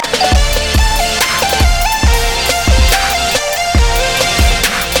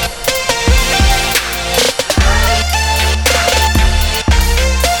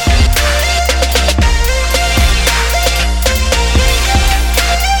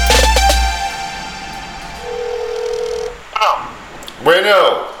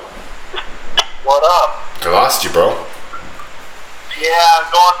Breno! What up? I lost you, bro. Yeah, I'm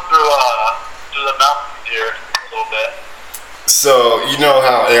going through the mountains here a little bit. So, you know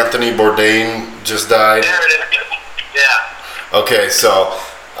how Anthony Bourdain just died? There it is. Yeah. Okay, so,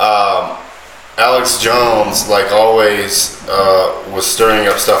 Alex Jones, like always, was stirring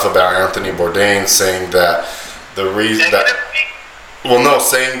up stuff about Anthony Bourdain, saying that the reason that... Well, no,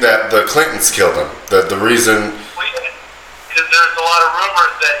 saying that the Clintons killed him. That the reason... Because there's a lot of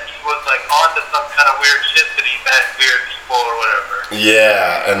rumors that he was like onto some kind of weird shit, that he met weird people or whatever.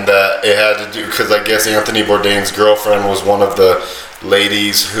 Yeah, and it had to do because I guess Anthony Bourdain's girlfriend was one of the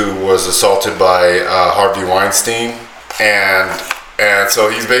ladies who was assaulted by Harvey Weinstein, and so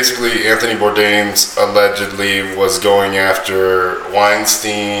he's basically Anthony Bourdain's allegedly was going after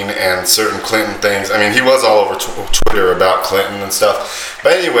Weinstein and certain Clinton things. I mean, he was all over Twitter about Clinton and stuff.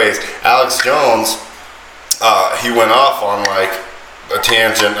 But anyways, Alex Jones. He went off on like a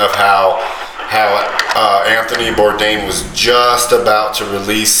tangent of how Anthony Bourdain was just about to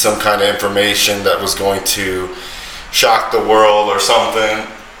release some kind of information that was going to shock the world or something,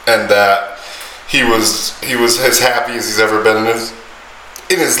 and that he was as happy as he's ever been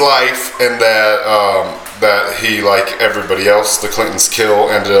in his life, and that he, like everybody else the Clintons kill,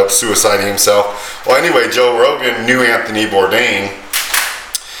 ended up suiciding himself. Well, anyway, Joe Rogan knew Anthony Bourdain.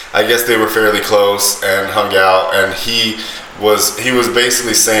 I guess they were fairly close and hung out, and he was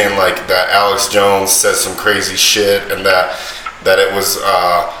basically saying like that Alex Jones said some crazy shit, and that it was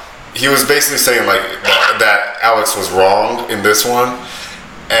he was basically saying like that Alex was wrong in this one.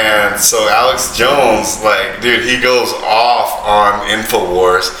 And so Alex Jones, like, dude, he goes off on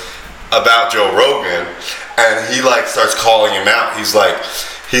InfoWars about Joe Rogan, and he like starts calling him out. He's like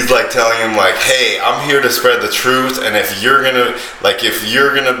telling him like, hey, I'm here to spread the truth, and if you're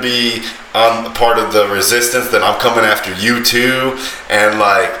gonna be on part of the resistance, then I'm coming after you too. And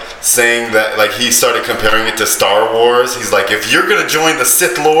like saying that, like, he started comparing it to Star Wars. He's like, if you're gonna join the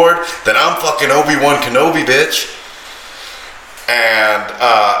Sith Lord, then I'm fucking Obi-Wan Kenobi, bitch. And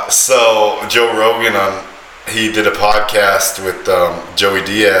so Joe Rogan he did a podcast with Joey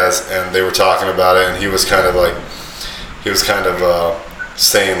Diaz, and they were talking about it, and he was kind of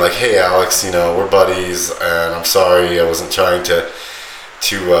saying like, hey Alex, you know, we're buddies, and I'm sorry, I wasn't trying to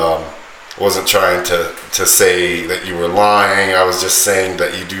say that you were lying. I was just saying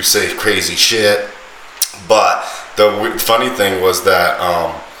that you do say crazy shit. But the funny thing was that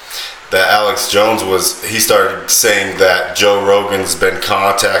Alex Jones he started saying that Joe Rogan's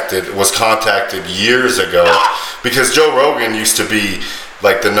was contacted years ago, because Joe Rogan used to be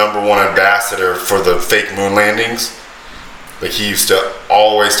like the #1 ambassador for the fake moon landings. Like, he used to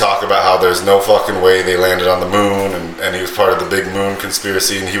always talk about how there's no fucking way they landed on the moon, and he was part of the big moon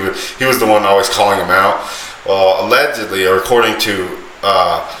conspiracy, and he was the one always calling him out. Well, allegedly, or according to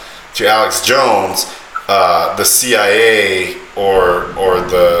Alex Jones, the CIA or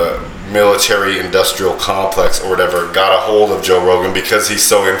the military industrial complex or whatever got a hold of Joe Rogan because he's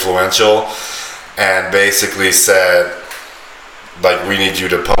so influential, and basically said, like, we need you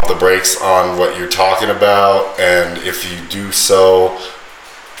to pump the brakes on what you're talking about, and if you do so,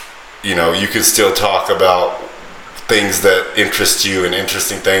 you know, you can still talk about things that interest you and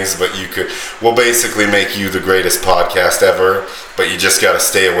interesting things, but we'll basically make you the greatest podcast ever, but you just got to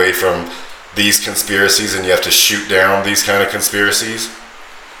stay away from these conspiracies, and you have to shoot down these kind of conspiracies.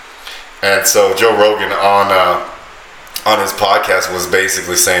 And so Joe Rogan on his podcast was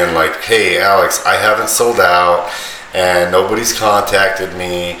basically saying like, hey Alex, I haven't sold out, and nobody's contacted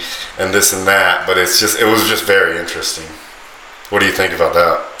me, and this and that, but it was just very interesting. What do you think about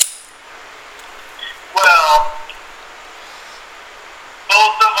that? Well,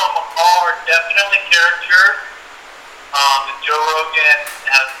 both of them are definitely characters. Joe Rogan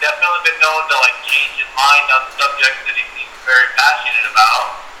has definitely been known to like change his mind on subjects that he seems very passionate about.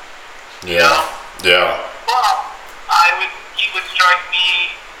 Yeah. You know? Yeah. Well, he would strike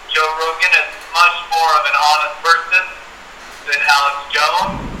me, Joe Rogan, as much more of an honest person than Alex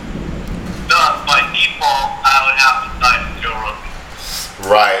Jones. Thus, by default, I would have to side with Joe Rogan.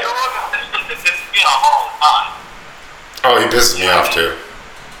 Right. Joe Rogan pisses me off all the time. Oh, he pisses me off too.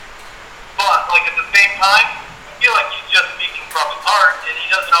 But, like, at the same time, I feel like he's just speaking from his heart, and he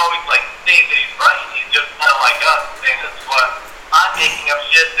doesn't always, like, say that he's right. He's just kind of like us, saying this is what I'm making up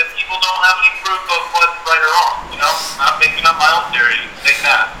shit that people don't have any proof of what's right or wrong, you know? I'm making up my own theory. Take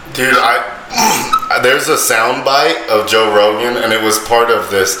that. Dude, there's a soundbite of Joe Rogan, and it was part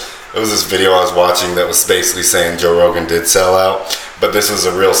of this. It was this video I was watching that was basically saying Joe Rogan did sell out, but this was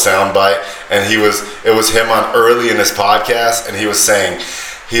a real soundbite, and it was him on early in his podcast, and he was saying,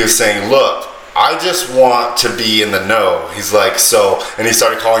 look, I just want to be in the know. He's like, so, and he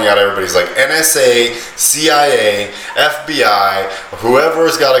started calling out everybody. He's like, NSA, CIA, FBI,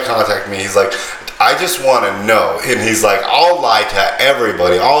 whoever's got to contact me. He's like, I just want to know. And he's like, I'll lie to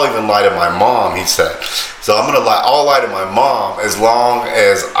everybody. I'll even lie to my mom, he said. So I'll lie to my mom as long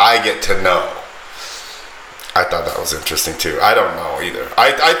as I get to know. I thought that was interesting too. I don't know either.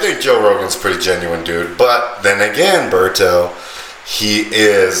 I think Joe Rogan's a pretty genuine dude. But then again, Berto, he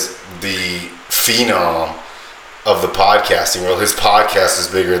is the phenom of the podcasting world. His podcast is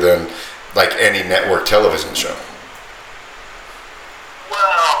bigger than like any network television show.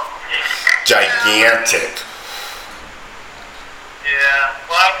 Well, gigantic. Yeah,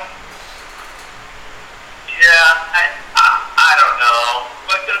 like, I don't know,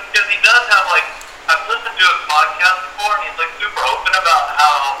 but because he does have like, I've listened to his podcast before, and he's like super open about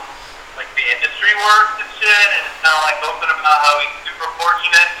how like the industry works and shit, and it's kind of like open about how he's super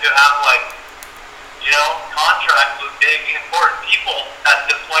fortunate to have like, contracts with big important people at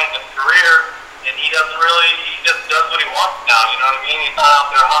this point in his career, and he just does what he wants now, you know what I mean? He's not out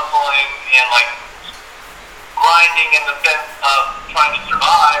there hustling and like grinding in the sense of trying to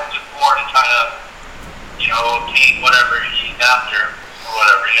survive, just more to try to, obtain whatever he's after, or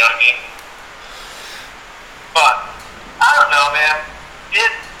whatever, you know what I mean? But, I don't know, man.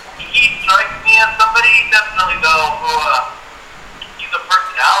 He strikes me as somebody, definitely though, who, he's a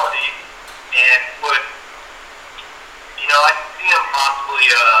personality, and would, I can see him possibly,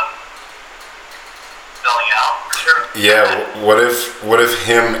 selling out, for sure. Yeah, what if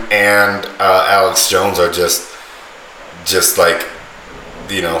him and Alex Jones are just like,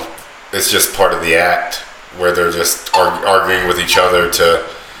 it's just part of the act, where they're just arguing with each other to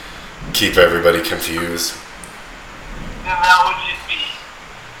keep everybody confused. And that would just be,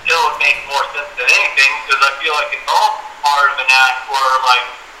 it would make more sense than anything, because I feel like it's all part of an act where,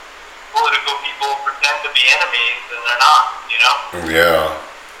 like, political people pretend to be enemies, and they're not, Yeah.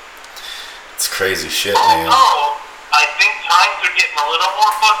 It's crazy shit, man. Although, I think times are getting a little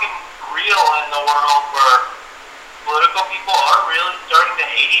more fucking real in the world where political people are really starting to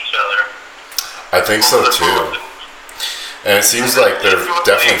hate each other. I think so, too. And it seems like they're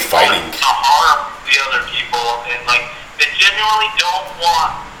definitely fighting. To harm the other people, and like they genuinely don't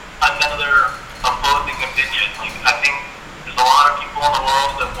want another opposing opinion. Like I think there's a lot of people in the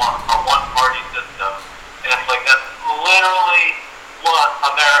world that want a one-party system, and it's like that's literally what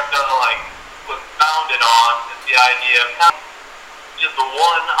America was founded on. Is the idea of just the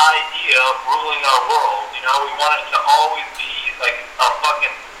one idea of ruling our world. We want it to always be like a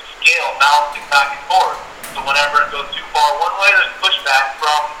fucking scale bouncing back and forth. So whenever it goes too far one way, there's pushback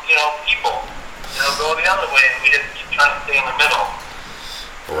from, people. Go the other way, and we just keep trying to stay in the middle.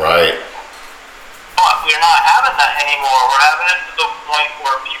 Right. But we're not having that anymore. We're having it to the point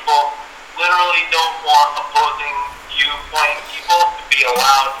where people literally don't want opposing viewpoint people to be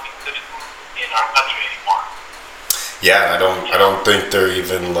allowed to be citizens in our country anymore. Yeah, I don't think they're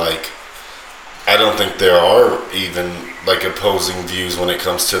even I don't think there are even opposing views when it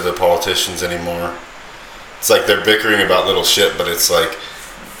comes to the politicians anymore. It's like they're bickering about little shit, but it's like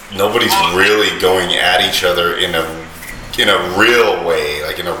nobody's really going at each other in a real way,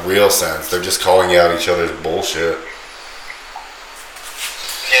 in a real sense. They're just calling out each other's bullshit.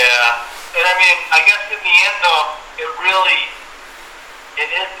 Yeah, and I mean, I guess in the end though, it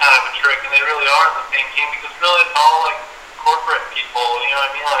is kind of a trick, and they really are on the same team, because really it's all corporate people, you know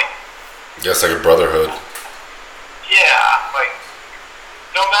what I mean? Just like a brotherhood. Yeah,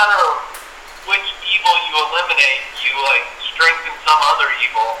 no matter which evil you eliminate, you strengthen some other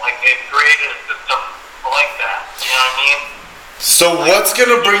evil. They've created a system like that. You know what I mean? So what's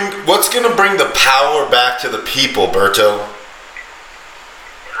gonna bring the power back to the people, Berto?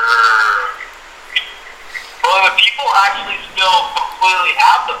 Well, the people actually still completely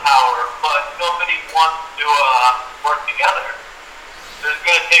have the power, but nobody wants to work together. There's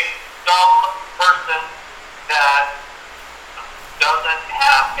gonna take some person that doesn't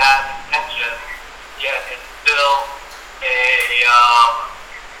have bad intentions, yet is still a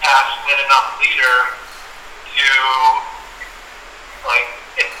passionate enough leader to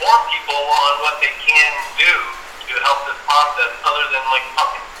inform people on what they can do to help this process, other than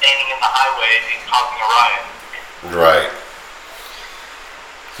fucking standing in the highway and causing a riot. Right.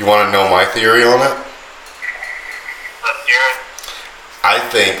 You want to know my theory on it? Let's hear it. I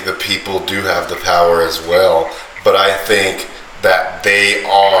think the people do have the power as well, but I think that they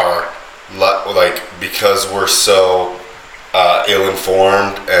are because we're so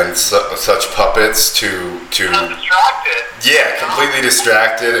ill-informed and such puppets to distracted. Yeah, completely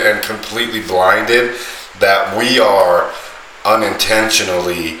distracted and completely blinded, that we are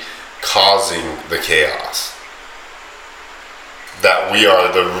unintentionally causing the chaos. That we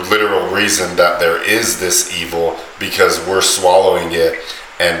are the literal reason that there is this evil, because we're swallowing it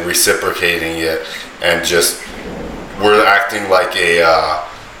and reciprocating it, and just we're acting like a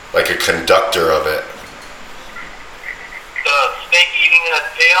conductor of it. The snake eating in its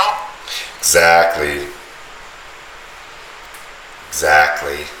tail? Exactly.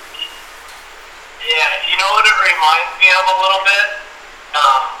 Yeah, you know what it reminds me of a little bit?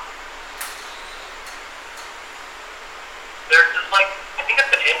 There's this, like, I think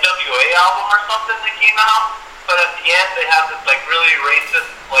it's an NWA album or something that came out, but at the end they have this, like, really racist,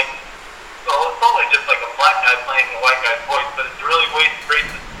 like, well, it's only just, like, a black guy playing a white guy's voice, but it's a really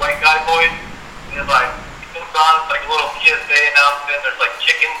racist white guy voice, and it's, like, it's on, it's, like, a little PSA announcement, there's, like,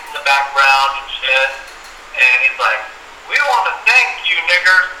 chickens in the background and shit, and he's like, we want to thank you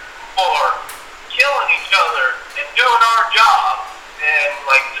niggers for killing each other and doing our job, and,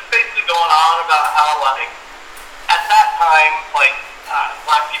 like, just basically going on about how, like, at that time, like,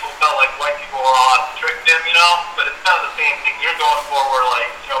 black people felt like white people were all out to trick them, you know? But it's kind of the same thing you're going for, where, like,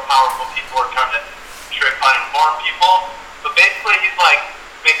 you know, powerful people are trying to trick uninformed people. But basically, he's, like,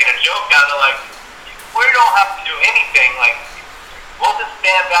 making a joke out of, like, we don't have to do anything. Like, we'll just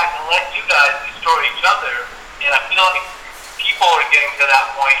stand back and let you guys destroy each other. And I feel like people are getting to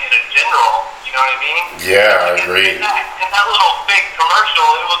that point in a general, you know what I mean? Yeah, I like, agree. In that little fake commercial,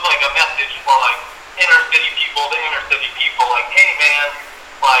 it was, like, a message for, like, inner city people to inner city people, like, hey man,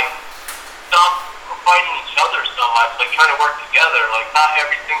 like, stop fighting each other so much, like, try to work together, like, not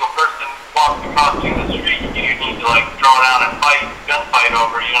every single person walks across you in the street, you need to, like, draw down and gunfight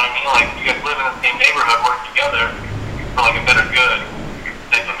over, you know what I mean? Like, you guys live in the same neighborhood, work together for, like, a better good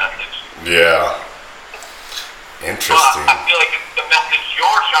type of message. Yeah. Interesting. But I feel like it's the message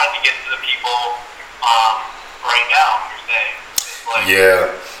you're trying to get to the people right now, you're saying. It's like, yeah.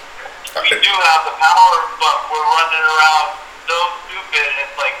 We do have the power, but we're running around so stupid, and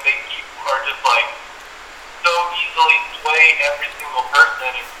it's like they are just like so easily sway every single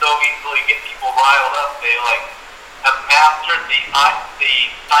person and so easily get people riled up. They like have mastered the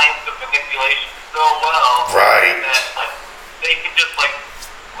science of manipulation so well, Right. that like they can just like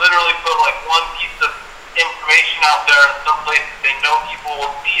literally put like one piece of information out there in some places they know people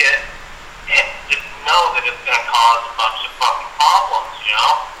will see it, and just know that it's going to cause a bunch of fucking problems, you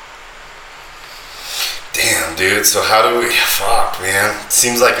know? Damn, dude. So how do we... Fuck, man.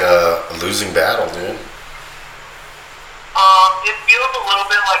 Seems like a losing battle, dude. It feels a little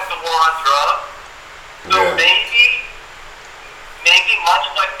bit like the war on drugs. So Yeah. maybe much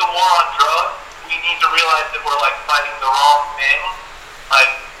like the war on drugs, we need to realize that we're like fighting the wrong thing. Like,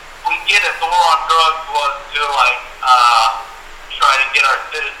 we get it, the war on drugs was to like try to get our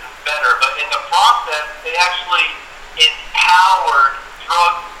citizens better, but in the process, they actually empowered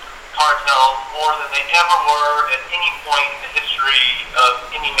drug cartels more than they ever were at any point in the history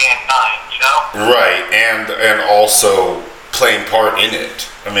of any mankind, you know? Right, and also playing part in it.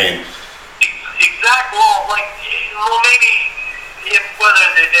 I mean... Exactly. Well, maybe if whether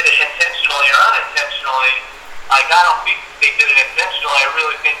they did it intentionally or unintentionally, like, I don't think they did it intentionally. I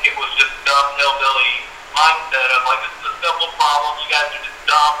really think it was just dumb hillbilly mindset of, like, this is a simple problem. You guys are just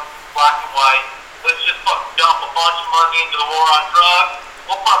dumb, black and white. Let's just fucking dump a bunch of money into the war on drugs.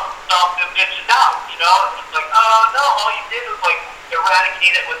 We'll fucking stomp them bitches out, you know? And it's like, no, all you did was, like,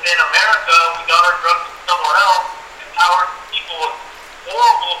 eradicate it within America. We got our drugs from somewhere else, empowered people with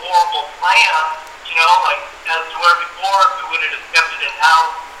horrible, horrible plans, you know? Like, as to where before, if we would have just kept it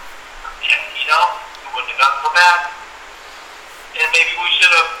in-house, you know, we wouldn't have gotten so bad. And maybe we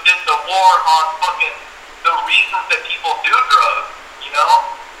should have did the war on fucking the reasons that people do drugs, you know?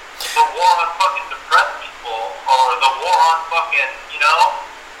 The war on fucking depressed people, or the war on fucking, you know,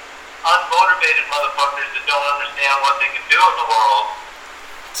 unmotivated motherfuckers that don't understand what they can do in the world.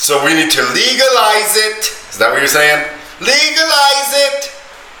 So we need to legalize it. Is that what you're saying? Legalize it.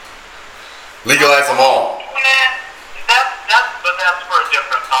 Legalize them all. But that's for a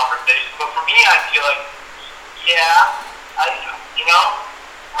different conversation. But for me, I feel like, yeah, you know,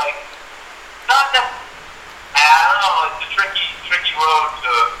 like, not that, I don't know, it's a tricky road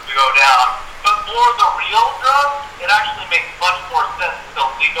to go down. But for the real drugs, it actually makes much more sense to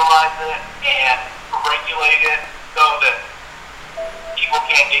legalize it and regulate it so that people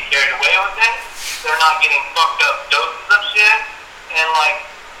can't get carried away with it. They're not getting fucked up doses of shit. And, like,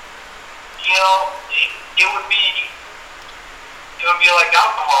 you know, it would be like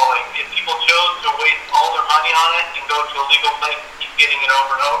alcohol. Like, if people chose to waste all their money on it and go to a legal place and keep getting it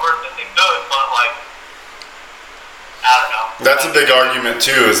over and over, then they could. But, like, I don't know. That's a big argument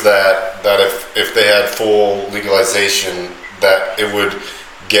too. Is that if they had full legalization, that it would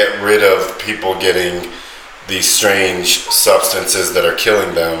get rid of people getting these strange substances that are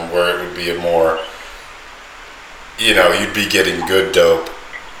killing them, where it would be a more, you'd be getting good dope.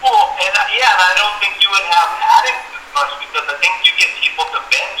 Well, and I don't think you would have addicts as much, because I think you get people to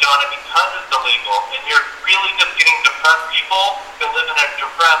binge on it because it's illegal, and you're really just getting depressed people that live in a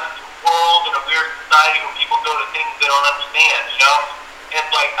depressed world in a weird society where people go to things they don't understand, And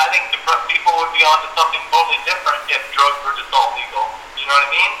I think depressed people would be onto something totally different if drugs were just all legal. You know what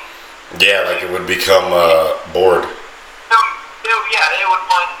I mean? Yeah, it would become bored. They would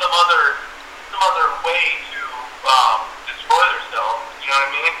find some other way to destroy themselves. You know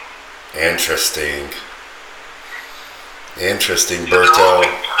what I mean? Interesting, Berto.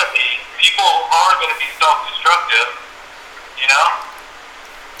 People are going to be self-destructive.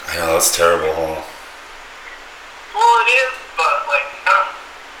 I know, that's terrible, huh? Well, it is, but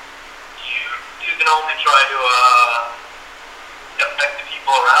you can only try to affect the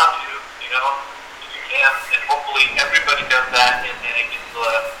people around you. If you can, and hopefully everybody does that, and it gets the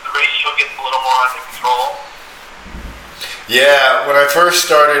ratio gets a little more under control. Yeah, when I first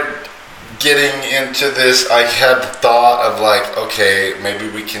started getting into this, I had the thought of okay, maybe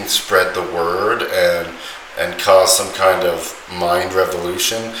we can spread the word and cause some kind of mind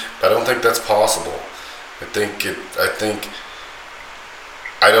revolution. But I don't think that's possible. I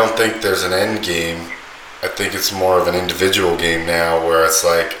don't think there's an end game. I think it's more of an individual game now, where it's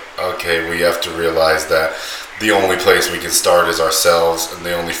okay, we have to realize that the only place we can start is ourselves, and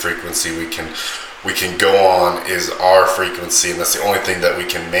the only frequency we can go on is our frequency, and that's the only thing that we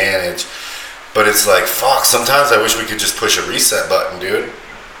can manage. But it's fuck, sometimes I wish we could just push a reset button, dude.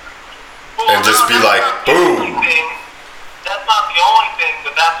 And just be boom. That's not the only thing,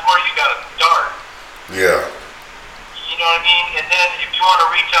 but that's where you gotta start. Yeah. You know what I mean? And then if you want to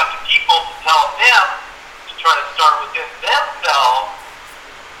reach out to people to tell them to try to start within themselves,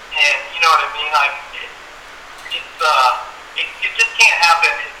 and you know what I mean? It just can't happen.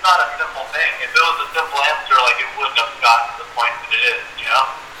 It's not a simple thing. If it was a simple answer, it wouldn't have gotten to the point that it is,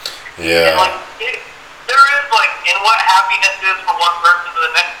 Yeah. And there is in what happiness is for one person to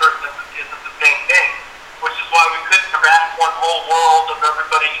the next person isn't the same thing, which is why we couldn't grasp one whole world of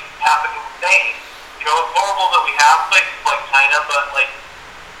everybody happening the same. It's horrible that we have places like China, but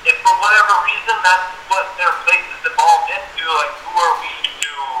if for whatever reason that's what their places evolved into, who are we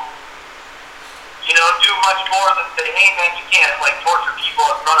to, do much more than say, hey man, you can't torture people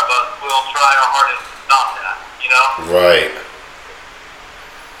in front of us. We'll try our hardest to stop that. Right.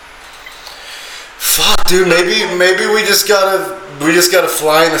 Fuck, dude. Maybe we just gotta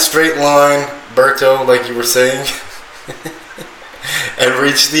fly in a straight line, Berto, like you were saying, and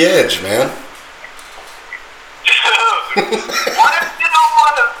reach the edge, man. Dude, what if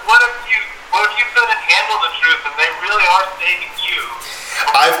you couldn't handle the truth and they really are saving you?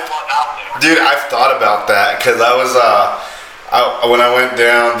 I've thought about that, because I was when I went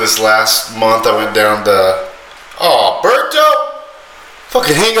down this last month, I went down to Berto,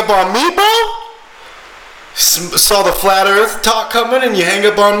 fucking hang up on me, bro. Saw the flat Earth talk coming, and you hang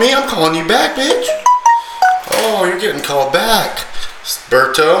up on me. I'm calling you back, bitch. Oh, you're getting called back,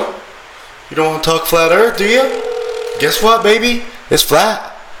 Berto. You don't want to talk flat Earth, do you? Guess what, baby? It's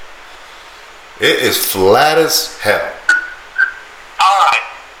flat. It is flat as hell. Alright,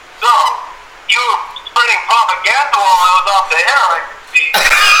 so, you were spreading propaganda while I was off the air, I could see.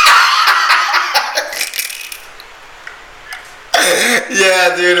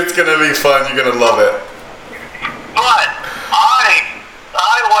 Yeah, dude, it's gonna be fun. You're gonna love it. But, I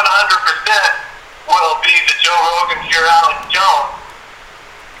 100% will be the Joe Rogan to your Alex Jones.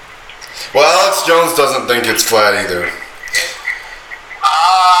 Well, Alex Jones doesn't think it's flat either.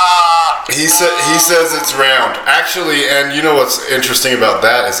 He says it's round. Actually, and you know what's interesting about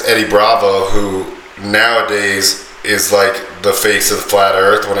that is Eddie Bravo, who nowadays is the face of the flat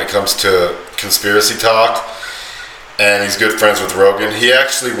Earth when it comes to conspiracy talk, and he's good friends with Rogan. He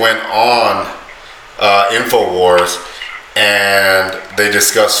actually went on InfoWars, and they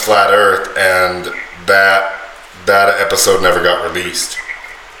discussed flat Earth, and that episode never got released.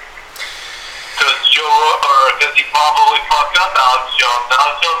 Because he probably fucked up Alex Jones.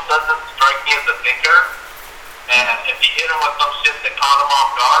 Alex Jones doesn't strike me as a thinker, and if he hit him with some shit that caught him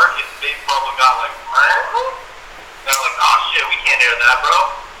off guard, his face probably got they're oh shit, we can't hear that, bro.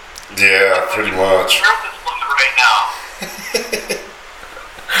 Yeah, pretty much. Earth is flipping right now.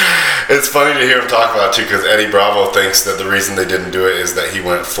 It's funny to hear him talk about it too, because Eddie Bravo thinks that the reason they didn't do it is that he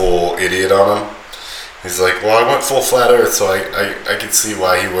went full idiot on him. He's like, well, I went full flat Earth, so I could see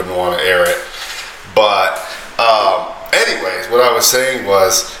why he wouldn't want to air it. But anyways, what I was saying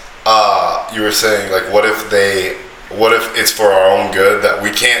was, you were saying what if they what if it's for our own good that we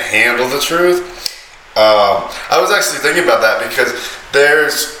can't handle the truth? I was actually thinking about that because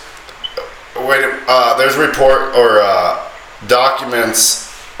there's report or documents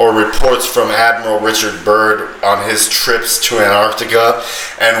or reports from Admiral Richard Byrd on his trips to Antarctica,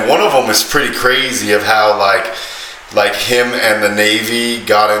 and one of them is pretty crazy of how like him and the Navy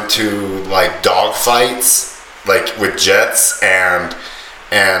got into like dogfights like with jets and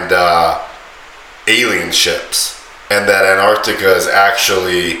alien ships, and that Antarctica is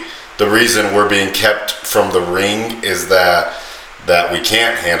actually the reason we're being kept from the ring is that we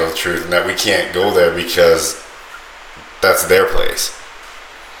can't handle the truth and that we can't go there because that's their place.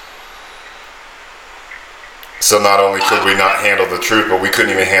 So not only could we not handle the truth, but we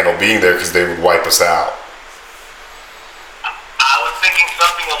couldn't even handle being there because they would wipe us out. I was thinking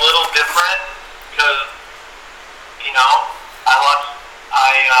something a little different because,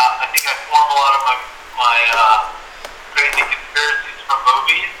 I think I form a lot of my crazy conspiracies from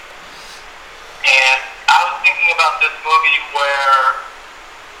movies. And I was thinking about this movie where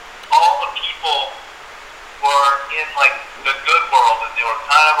all the people were in like the good world and they were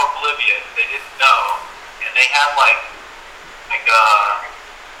kind of oblivious. They didn't know, and they had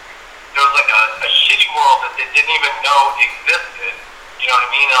there was a shitty world that they didn't even know existed. You know what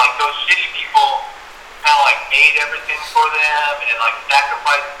I mean? And like those shitty people kind of like made everything for them and like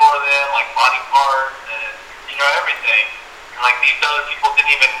sacrificed for them, like body parts and everything. And like these other people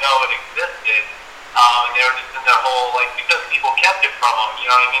didn't even know it existed. And they were just in their whole, like, because people kept it from them,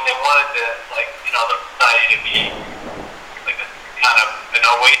 you know what I mean? They wanted to, like, the society to be, like, a kind of an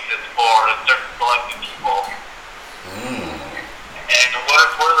oasis for a certain selected people. And what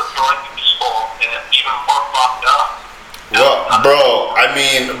if we're the selected people, and it's even more fucked up? Well, bro, I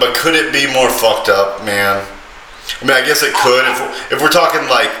mean, but could it be more fucked up, man? I mean, I guess it could. If we're talking,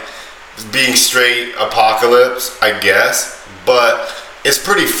 like, being straight apocalypse, I guess. But it's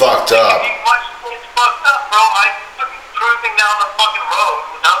pretty fucked up. It's fucked up, bro. I'm cruising down the fucking road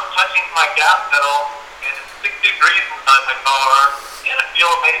without touching my gas pedal, and it's 6 degrees inside my car, and I feel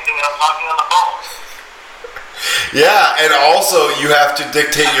amazing, and I'm talking on the phone. Yeah, and also you have to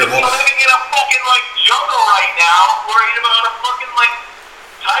dictate your whole... I'm living in a fucking, like, jungle right now, worried about a fucking, like,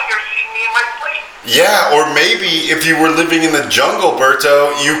 tiger eating me in my sleep. Yeah, or maybe if you were living in the jungle,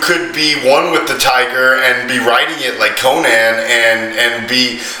 Berto, you could be one with the tiger and be riding it like Conan and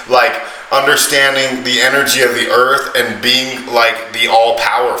be, like, understanding the energy of the earth and being, like, the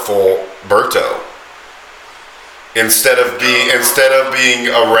all-powerful Berto. Instead of being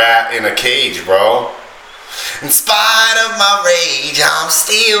a rat in a cage, bro. In spite of my rage, I'm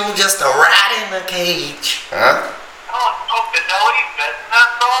still just a rat in a cage. Huh? Oh, is that what he says in that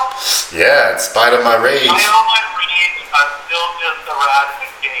song? Yeah, in spite of my rage. In spite of my rage, I'm still just a rat in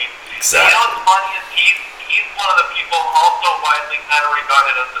a cage. Exactly. You know what's funny is he's one of the people also widely kind of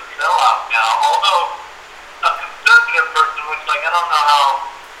regarded as a sellout now. Although a conservative person, which, like, I don't know how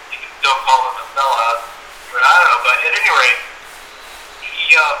you can still call him a sellout, but I don't know. But at any rate,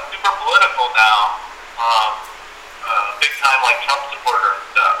 he's super political now. Big time, like, Trump supporter and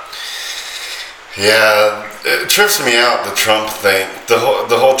stuff. Yeah, it trips me out, the Trump thing. The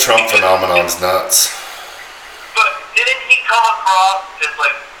whole Trump phenomenon's nuts. But didn't he come across as,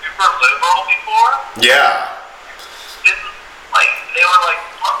 like, super liberal before? Yeah. They were, like,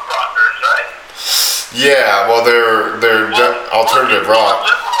 punk rockers, right? Yeah, well, they're alternative rock.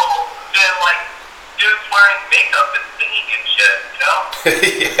 Liberal than, like, dudes wearing makeup and singing and shit, you know?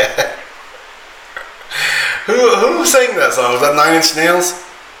 Yeah. Who sang that song? Was that 9 Inch Nails?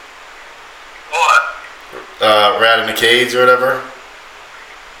 What? Rat in a Cage or whatever?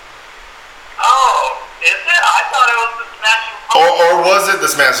 Oh, is it? I thought it was the Smashing Pumpkins. Or was it the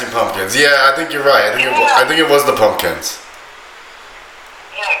Smashing Pumpkins? Yeah, I think you're right. I think it was the Pumpkins.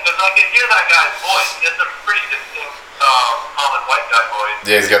 Yeah, because I can hear that guy's voice. It's a pretty distinct common white guy voice.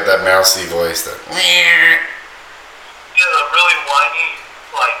 Yeah, he's got that mousy voice. He has a really whiny,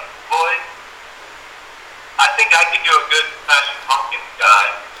 like, voice. I think I could do a good Smashing Pumpkins guy.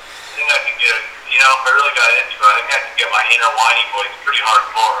 I think I could get, if I really got into it, I think I could get my inner whiny voice pretty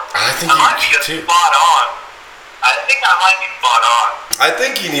hardcore. I think I might be spot on. I think I might be spot on. I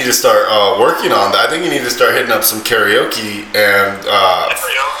think you need to start working on that. I think you need to start hitting up some karaoke and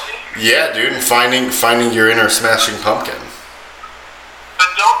Karaoke? Yeah, dude, and finding your inner Smashing Pumpkin. But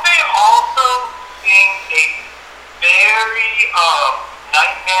don't they also sing a very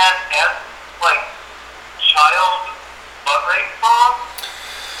Nightman-esque, like, child butt rape song?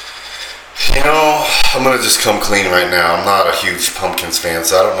 I'm gonna just come clean right now. I'm not a huge Pumpkins fan,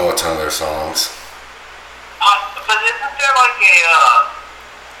 so I don't know a ton of their songs. But isn't there like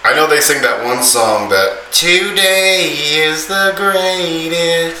a I know they sing that one song that today is the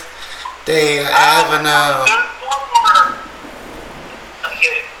greatest day I ever know. There's one where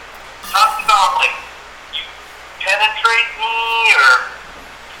it talks about like you penetrate me or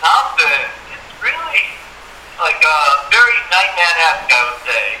something. It's really like very Nightman-esque, I would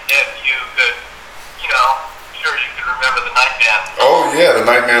say, if you could, sure you could remember the Nightman. Oh yeah, the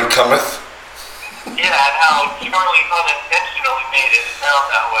Nightman cometh. Yeah, and how Charlie unintentionally made it sound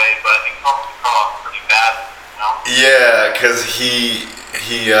that way, but it comes across pretty bad, Yeah, because he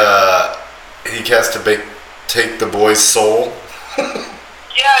has to take the boy's soul.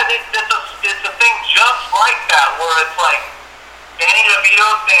 Yeah, it's a thing just like that, where it's like Danny DeVito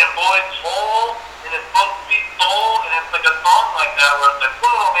saying boy's soul, and it's supposed to be soul, and it's like a song like that where it's like,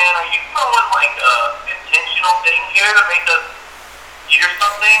 whoa man, are you throwing like a intentional thing here to make us hear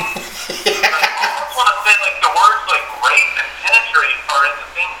something? Like, I almost want to say like the words like rape and penetrate are in the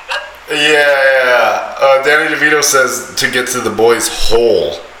same sentence. Yeah. Danny DeVito says to get to the boy's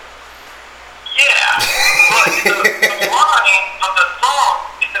hole. Yeah, but the line of the song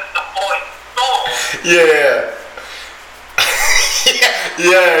is the boy's soul. Yeah.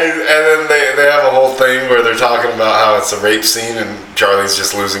 Yeah, and then they have a whole thing where they're talking about how it's a rape scene and Charlie's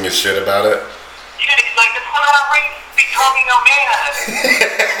just losing his shit about it. Yeah, he's like, it's not a rape, becoming a man.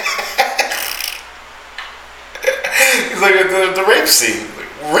 He's like, the rape scene. Like,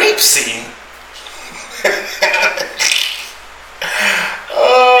 rape scene?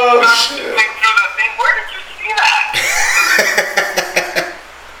 Oh, shit. Through the thing. Where did you see that?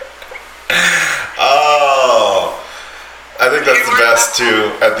 Oh. I think that's the best,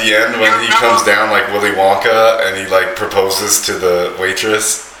 too. At the end, when he comes down like Willy Wonka and he, like, proposes to the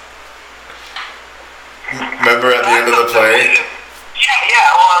waitress. Remember at the end of the play? Yeah.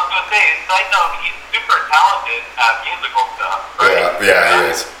 Well, I was going to say, side note, he's super talented at musical stuff, right? Yeah,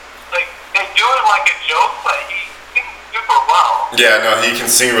 he is. Like, they do it like a joke, but he sings super well. Yeah, no, he can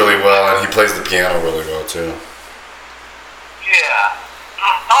sing really well, and he plays the piano really well, too. Yeah.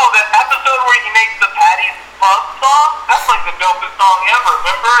 Oh, that episode where he makes the Patty's Pub song? That's like the dopest song ever,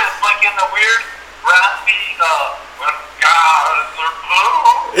 remember? It's like in the weird, raspy, when guys are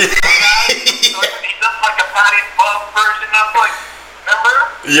blue. He does like a Patty's Pub version of like, remember?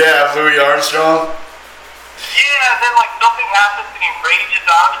 Yeah, Louis Armstrong. Yeah, and then like something happens and he rages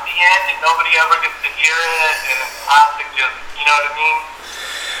out at the end and nobody ever gets to hear it, and it's classic, just, you know what I mean?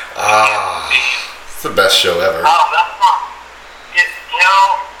 It's the best show ever. Oh, that's fun.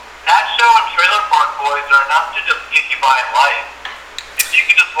 That show and Trailer Park Boys are enough to just get you by in life. If you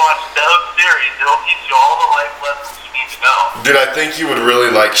could just watch those series, it'll teach you all the life lessons you need to know. Dude, I think you would really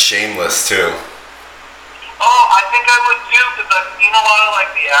like Shameless, too. Oh, I think I would too, because I've seen a lot of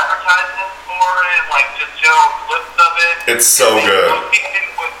like the advertisements for it, like just general clips of it. It's so good.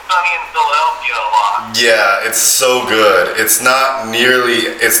 With Sunny in Philadelphia a lot. Yeah, it's so good. It's not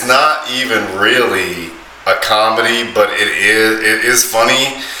even really a comedy, but it is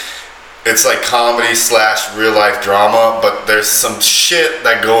funny. It's like comedy / real life drama, but there's some shit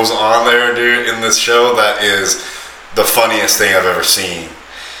that goes on there, dude, in this show that is the funniest thing I've ever seen.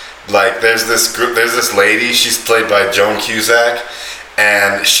 Like, there's this lady, she's played by Joan Cusack,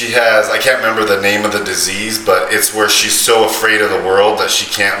 and she has, I can't remember the name of the disease, but it's where she's so afraid of the world that she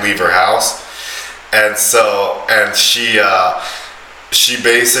can't leave her house. And she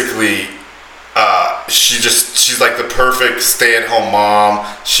basically, she's like the perfect stay-at-home mom.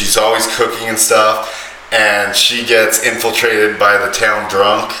 She's always cooking and stuff, and she gets infiltrated by the town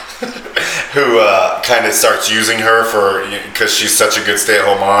drunk who kind of starts using her because she's such a good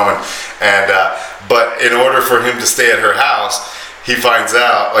stay-at-home mom, but in order for him to stay at her house, he finds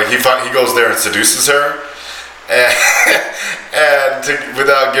out, like, he goes there and seduces her, and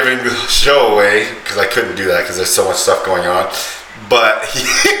without giving the show away, because I couldn't do that because there's so much stuff going on, but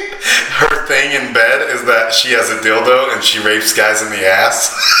her thing in bed is that she has a dildo and she rapes guys in the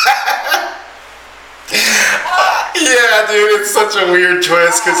ass. Yeah, dude, it's such a weird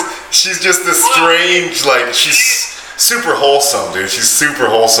twist because she's just this strange, like, she's super wholesome, dude. She's super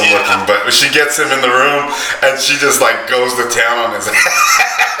wholesome looking, but she gets him in the room and she just, like, goes to town on his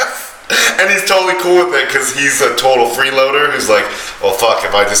ass. And he's totally cool with it because he's a total freeloader who's like, well, fuck,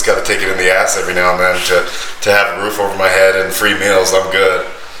 if I just got to take it in the ass every now and then to have a roof over my head and free meals, I'm good.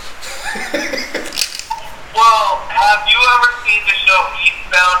 Well, have you ever seen the show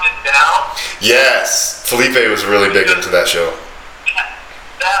Eastbound and Down? Yes. Felipe was really big into that show.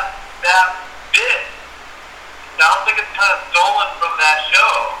 That bit sounds like it's kind of stolen from that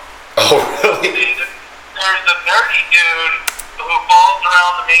show. Oh, really? There's a nerdy dude who follows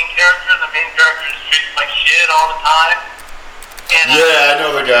around the main character, and the main character is treated like shit all the time. And, yeah, I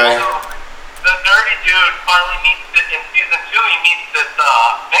know the guy. So the nerdy dude finally meets it in season 2. He meets this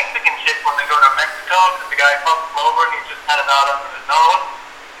Mexican chick when they go to Mexico, because the guy fucks him over and he's just kind of not under his nose.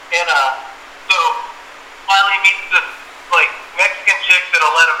 And so finally meets this like Mexican chick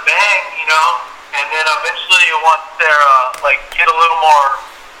that'll let him bang, you know. And then eventually, once they're like get a little more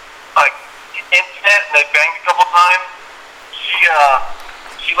like intimate and they banged a couple times,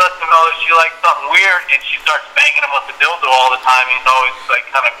 she lets him know that she likes something weird, and she starts banging him with the dildo all the time. He's always like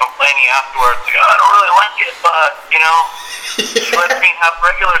kind of complaining afterwards, like, oh, I don't really like it, but you know, she lets me have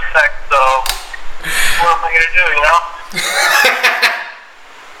regular sex, so what am I gonna do, you know?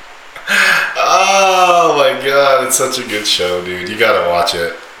 Oh my god, it's such a good show, dude. You gotta watch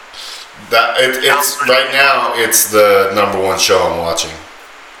it. It's right now. It's the #1 show I'm watching.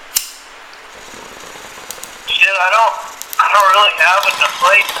 Shit, I don't really have enough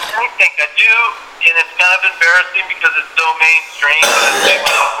place. I think I do, and it's kind of embarrassing because it's so mainstream. But I think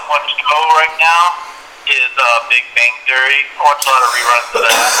one show right now is Big Bang Theory. I watch a lot of reruns of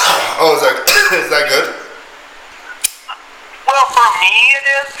that. Oh, is that good? Well, for me it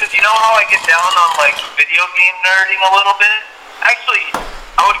is, because you know how I get down on like video game nerding a little bit. Actually,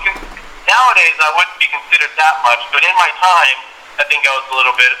 nowadays I wouldn't be considered that much, but in my time, I think I was a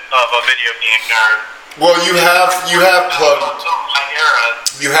little bit of a video game nerd. Well, you have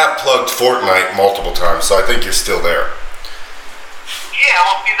plugged Fortnite multiple times, so I think you're still there. Yeah,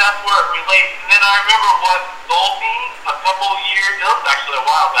 well, see, that's where it relates. And then I remember what sold me a couple years, it was actually a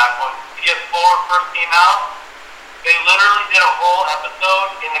while back when PS4 first came out. They literally did a whole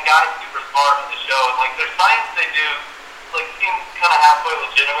episode, and the guy's super smart in the show. And like, their science they do, like, seems kind of halfway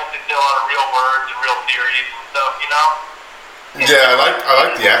legitimate. They say a lot of real words and real theories and stuff, you know? And yeah, I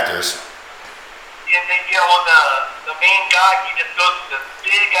like the actors. And they, you know, the main guy, he just goes to this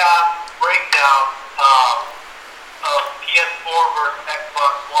big ass breakdown of PS4 versus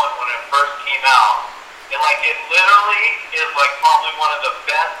Xbox One when it first came out. And like, it literally is like probably one of the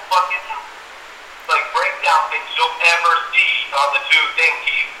best fucking like breakdown things you'll ever see on the two things.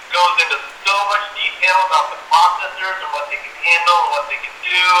 He goes into so much detail about the processors and what they can handle and what they can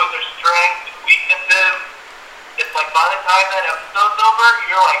do and their strengths and weaknesses. It's like by the time that episode's over,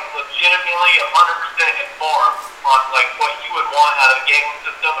 you're like legitimately 100% informed on like what you would want out of the gaming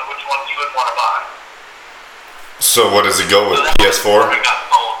system and which ones you would want to buy. So what does it go with, so PS4?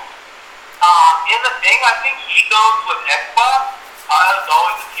 In the thing, I think he goes with Xbox. I was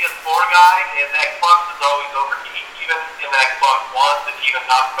always a PS4 guy, and the Xbox is always overheating. Even in the Xbox One, they even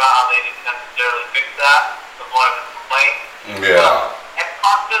talked about how they didn't necessarily fix that. That's one of his complaints. Yeah.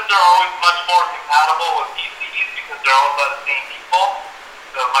 Xboxes are always much more compatible with PCs because they're owned by the same people.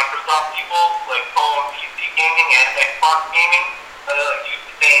 The Microsoft people like own PC gaming and Xbox gaming. They like use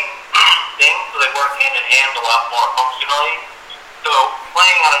the same thing, so they work hand in hand a lot more functionally. So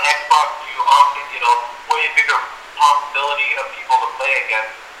playing on an Xbox, you often get a way bigger possibility of people to play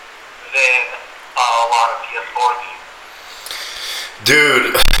against than a lot of PS4 games.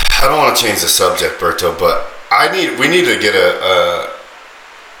 Dude, I don't want to change the subject, Berto, but we need to get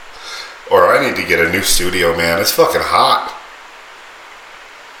I need to get a new studio, man. It's fucking hot.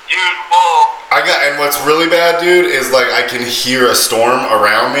 Dude, well, and what's really bad, dude, is like I can hear a storm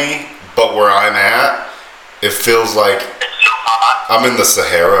around me, but where I'm at, it feels like it's so hot. I'm in the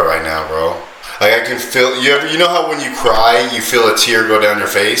Sahara right now, bro. Like I can feel. You know how when you cry, you feel a tear go down your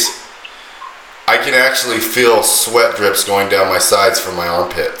face? I can actually feel sweat drips going down my sides from my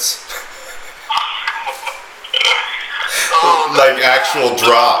armpits. Like actual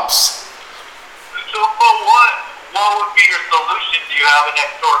drops. So, but what would be your solution? Do you have an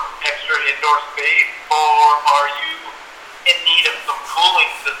extra indoor space, or are you in need of some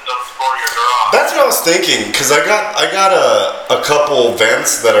cooling systems for your garage? That's what I was thinking, because I got a couple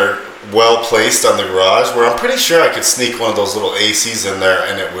vents that are well placed on the garage where I'm pretty sure I could sneak one of those little ACs in there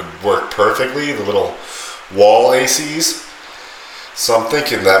and it would work perfectly, the little wall ACs. So I'm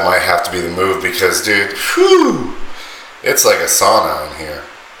thinking that might have to be the move because, dude, whew, it's like a sauna in here.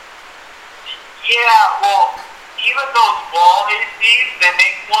 Yeah, well, even those wall ACs, they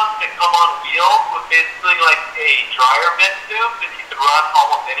make ones that come on wheels with basically like a dryer vent tube that you can run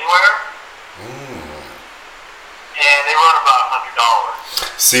almost anywhere. And they run about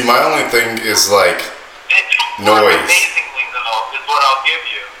 $100. See, my only thing is like noise. noise. Amazingly, though, is what I'll give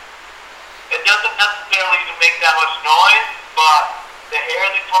you. It doesn't necessarily even make that much noise, but the air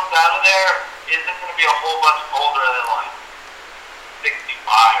that comes out of there isn't going to be a whole bunch colder than like 65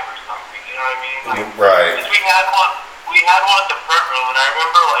 or something. You know what I mean? Like, right. We had one at the front room, and I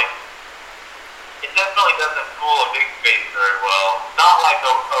remember like it definitely doesn't cool a big space very well. Not like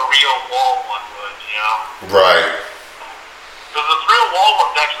a real wall one would, you know? Right. Because those real wall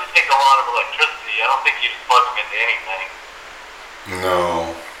ones actually take a lot of electricity. I don't think you just plug them into anything.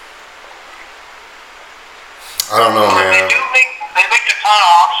 No. I don't know, man. They make a ton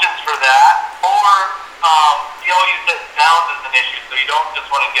of options for that. Or, you said sound is an issue, so you don't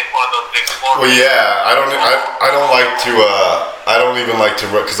just want to get one of those big floor. Well, yeah, I don't even like to,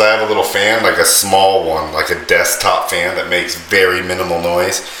 because I have a little fan, like a small one, like a desktop fan that makes very minimal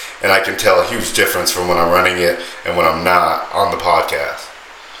noise, and I can tell a huge difference from when I'm running it and when I'm not on the podcast.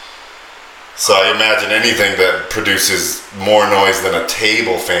 So I imagine anything that produces more noise than a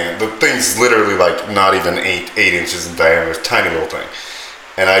table fan. The thing's literally like not even 8 inches in diameter, tiny little thing.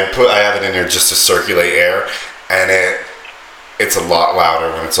 And I have it in here just to circulate air, and it's a lot louder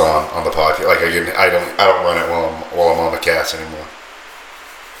when it's on the podcast. Like I don't run it while I'm on the cast anymore.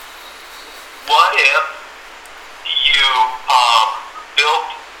 What if you built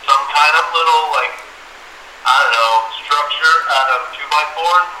some kind of little structure out of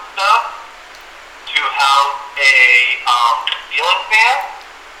 2x4s and stuff to house a ceiling fan,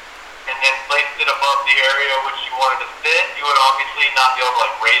 and then placed it above the area which you wanted to sit? You would obviously not be able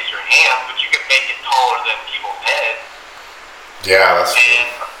to raise your hands, but you could make it taller than people's heads. Yeah, that's true. And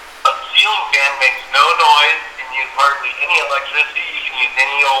a ceiling fan makes no noise and use hardly any electricity. You can use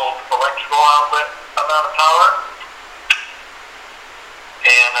any old electrical outlet amount of power.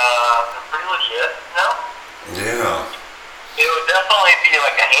 And they're pretty legit, Yeah. It would definitely be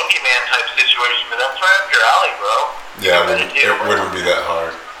like a handyman type situation, but that's right up your alley, bro. Yeah, it wouldn't be that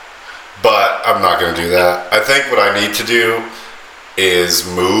hard. But I'm not going to do that. I think what I need to do is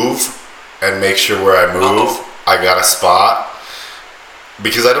move and make sure where I move, I got a spot.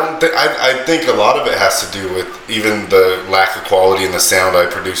 Because I think a lot of it has to do with even the lack of quality in the sound I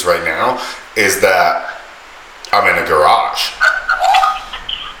produce right now is that I'm in a garage.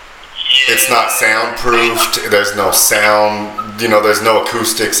 It's not soundproofed. There's no sound. There's no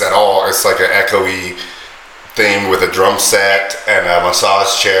acoustics at all. It's like an echoey thing with a drum set and a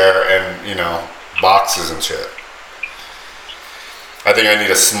massage chair and boxes and shit. I think I need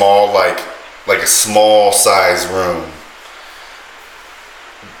a small like a small size room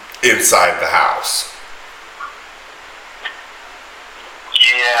inside the house.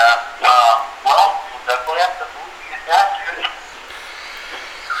 Yeah. Well, we'll definitely have to move to get that, dude.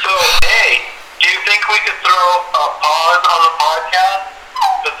 So, hey, do you think we could throw a pause on the podcast?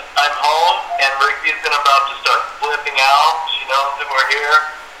 Because I'm home and Rigby's been about to start flipping out. She knows that we're here.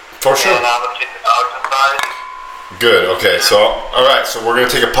 For sure. And I'm going to take the dogs inside. Good. Okay. So, all right. So we're gonna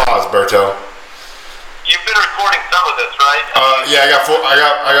take a pause, Berto. You've been recording some of this, right? Yeah.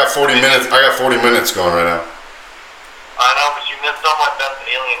 I got 40 minutes. I got 40 minutes going right now. I know, but you missed all my best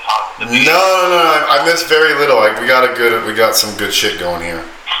alien talk at the beginning. No. I missed very little. We got some good shit going here.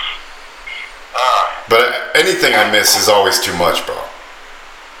 But anything I miss is always too much, bro.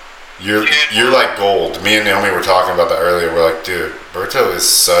 You're like gold. Me and Naomi were talking about that earlier. We're like, dude, Berto is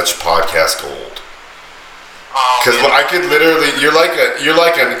such podcast gold. Because I could literally, you're like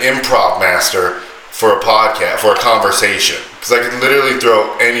an improv master for a podcast, for a conversation. Because I could literally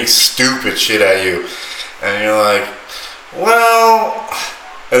throw any stupid shit at you, and you're like, well,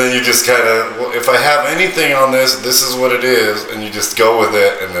 and then you just kind of, well, if I have anything on this is what it is, and you just go with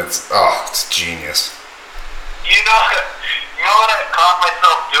it, and it's genius. You know what I've caught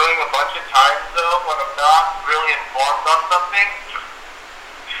myself doing a bunch of times though, when I'm not really informed on something?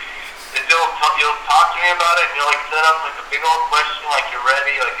 Is you'll talk to me about it, and you'll set up a big old question, like you're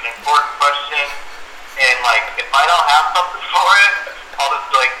ready, like an important question, and if I don't have something for it, I'll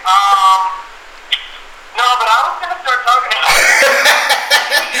just be like, no, but I was gonna start talking about it.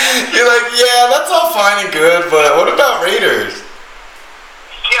 You're like, yeah, that's all fine and good, but what about Raiders?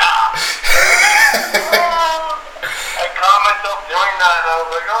 Yeah. I caught myself doing that, and I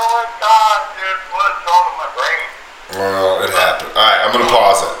was like, oh my god, dude, what is wrong with my brain? Well, it happened. Alright, I'm gonna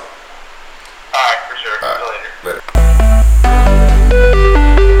pause it. Alright, for sure. See you later.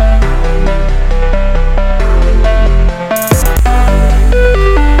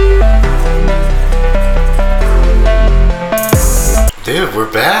 Dude,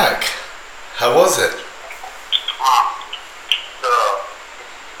 we're back. How was it?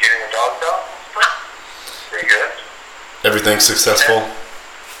 Getting the dogs out? Pretty good. Everything successful?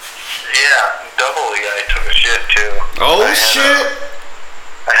 Yeah, double the guy took a shit too. Oh shit!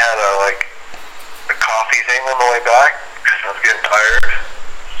 I had a coffee thing on the way back because I was getting tired,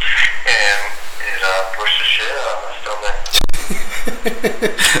 and it pushed the shit out of my stomach.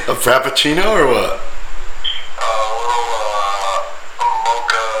 A frappuccino or what? A little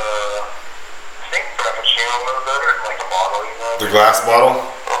mocha, I think frappuccino a little better, like a bottle, The glass bottle?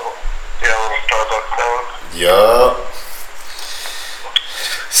 Yeah, a little Starbucks thing. Yup.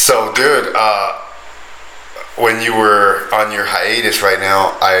 So, dude, when you were on your hiatus right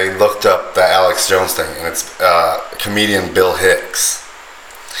now, I looked up the Alex Jones thing, and it's comedian Bill Hicks.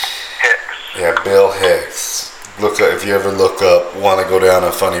 Hicks. Yeah, Bill Hicks. Look up, if you ever want to go down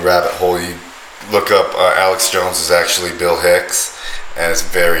a funny rabbit hole, you look up Alex Jones is actually Bill Hicks, and it's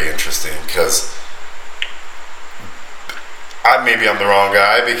very interesting because maybe I'm the wrong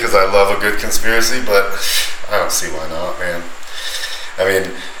guy because I love a good conspiracy, but I don't see why not, man. I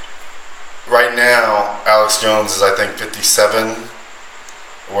mean, right now, Alex Jones is, I think, 57,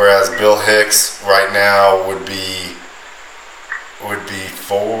 whereas Bill Hicks right now would be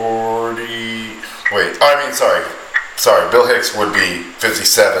 40. Wait, sorry. Bill Hicks would be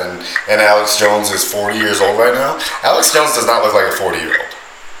 57, and Alex Jones is 40 years old right now. Alex Jones does not look like a 40-year-old.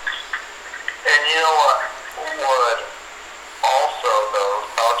 And you know what? Also, though,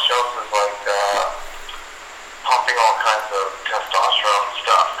 Alex Jones is like pumping all kinds of testosterone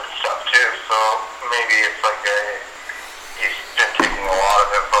stuff too. So maybe it's like he's been taking a lot of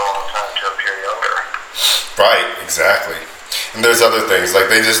it for a long time to appear younger. Right, exactly. And there's other things like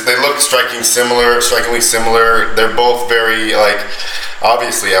they look strikingly similar. They're both very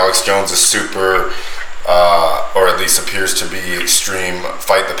obviously Alex Jones is super, or at least appears to be extreme.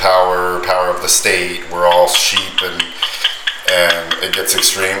 Fight the power of the state. We're all sheep, and it gets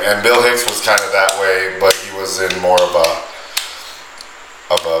extreme. And Bill Hicks was kind of that way, but he was in more of a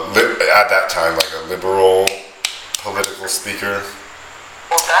at that time like a liberal political speaker.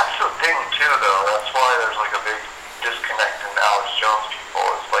 Well, that's the thing too, though. That's why there's like a big disconnect in Alex Jones people.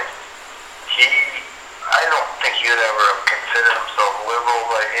 It's like I don't think he would ever have considered himself liberal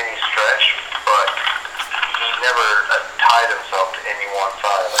by any stretch, but he never tied himself to any one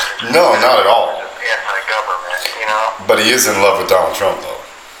side. No, not at all. Anti-government, you know. But he is in love with Donald Trump, though.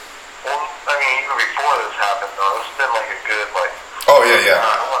 Well, I mean, even before this happened, though, it's been like a good Oh yeah.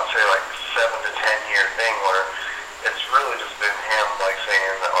 I want to say 7 to 10 year thing where it's really just been him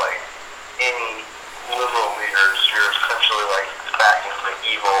saying that any liberal leaders, you're essentially backing the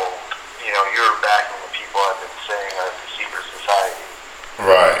evil. You're backing the people I've been saying are the secret society.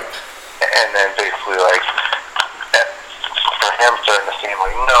 Right. And then basically for him starting to seem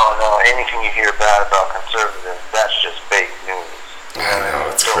no, anything you hear bad about conservatives, that's just fake news. I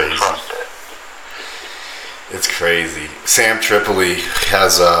know, it's Don't crazy. trust it. It's crazy. Sam Tripoli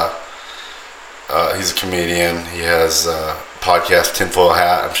has he's a comedian. He has a podcast, Tinfoil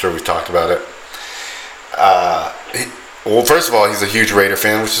Hat. I'm sure we've talked about it. Well, first of all, he's a huge Raider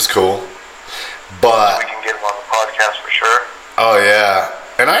fan, which is cool. But we can get him on the podcast for sure. Oh yeah,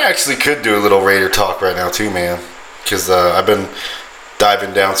 and I actually could do a little Raider talk right now too, man, because I've been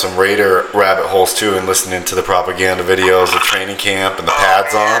diving down some Raider rabbit holes too, and listening to the propaganda videos of training camp and the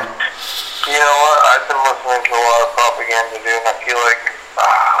pads on. You know what? I've been listening to a lot of propaganda, dude, and I feel like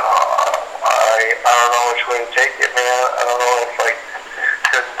I don't know which way to take it, man. I don't know if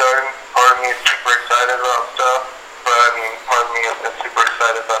because part of me is super excited about stuff, but I mean, part of me has been super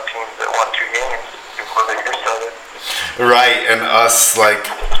excited about teams that won 2 games before they started. Right, and us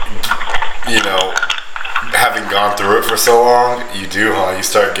having gone through it for so long, you do, huh? You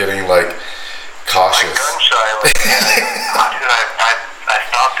start getting cautious. Gun shy, dude, I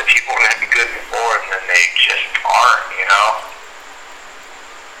thought that people were gonna be good before, and then they just aren't, you know.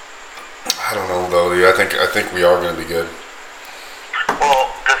 I don't know though, dude. I think we are gonna be good.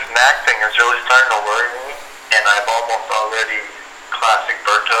 Well, this Mac thing is really starting to worry me, and I've almost already classic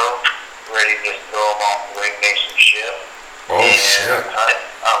Berto, ready to throw him off the Ring Nation ship. Oh, and shit.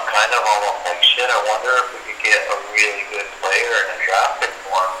 I'm kind of almost shit, I wonder if we could get a really good player and a draft pick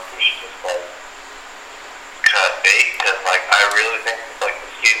for him. We should just cut bait, because I really think the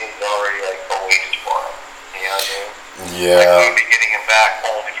season's already a waste for him. You know what I mean? Yeah. We'd be getting him back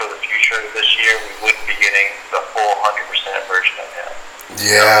only for the future of this year. We wouldn't be getting the full 100% version of him.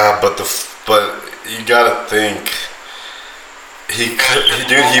 Yeah, but you gotta think he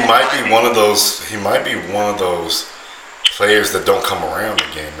might be one of those. He might be one of those players that don't come around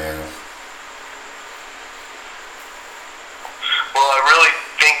again, man. Well, I really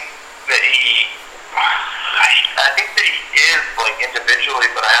think that I think that he is individually,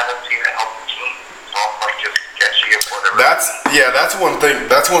 but I haven't seen it help the team. So I'm just sketchy of whatever. That's one thing.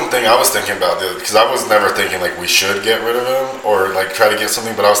 That's one thing I was thinking about, because I was never thinking we should get rid of him or try to get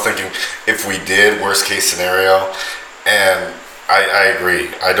something. But I was thinking if we did, worst case scenario, and I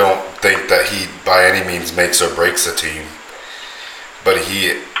agree. I don't think that he by any means makes or breaks a team, but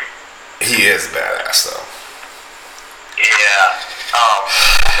he is badass though. Yeah.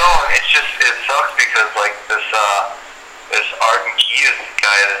 No, it sucks because this this Arden Key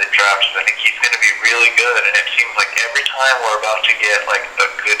guy that they drafted, I think he's going to be really good. And it seems like every time we're about to get like a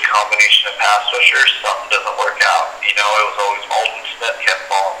good combination of pass rushers, something doesn't work out. You know, it was always Alden Smith kept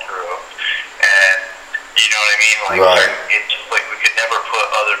falling through, and you know what I mean? Like, right. It's just like we could never put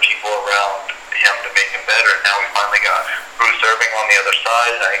other people around him to make him better. And now we finally got Bruce Irving on the other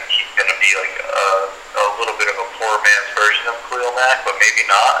side, and I think he's going to be like a little bit of a poor man's version of Khalil Mack, but maybe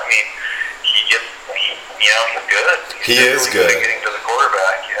not. I mean, he's good. He's is good at getting to the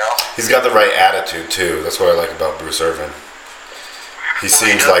quarterback, you know? He's got the right attitude, too. That's what I like about Bruce Irvin. He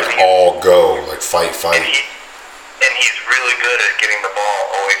seems like all go, like fight. And he's really good at getting the ball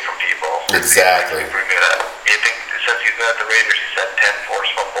away from people. Exactly. He's pretty good at it. I think since he's been at the Raiders, he's had 10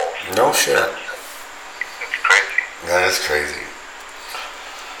 forced fumbles. No shit. It's crazy. That is crazy.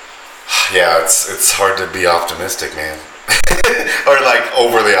 Yeah, it's hard to be optimistic, man. Or like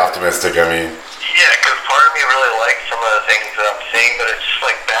overly optimistic, I mean. Yeah, because part of me really likes some of the things that I'm seeing, but it's just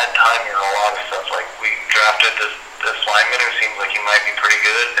like bad timing on a lot of stuff. Like we drafted this lineman who seems like he might be pretty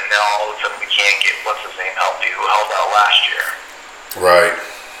good, and now all of a sudden we can't get what's his name healthy, who held out last year. Right.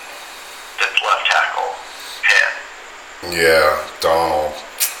 That's left tackle, Penn. Yeah, Donald.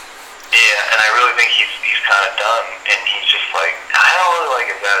 Yeah, and I really think he's kind of done, and he's just like, I don't really like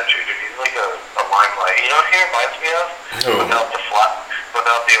his attitude. He's like a limelight. You know what he reminds me of? Who?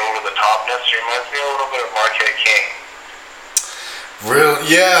 Without the over-the-topness, he reminds me a little bit of Marquette King. Real?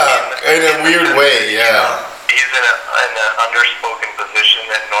 Yeah, in a weird way, yeah. He's in an underspoken position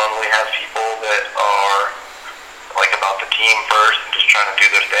that normally has people that are like about the team first and just trying to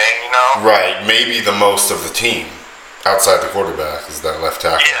do their thing, you know? Right, maybe the most of the team outside the quarterback is that left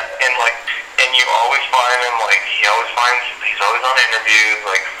tackle. Yeah, and you always find him like he's always on interviews,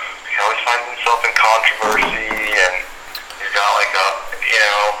 like he always finds himself in controversy, and he's got like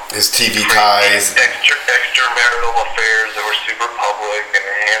his TV ties, extramarital affairs that were super public, and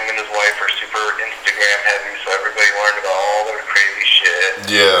him and his wife are super Instagram heavy, so everybody learned about all their crazy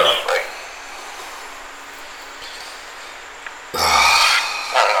shit. Yeah. Like,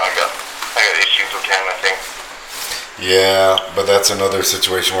 I don't know. I got issues with him, I think. Yeah, but that's another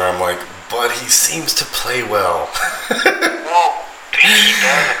situation where I'm like, but he seems to play well. Well, he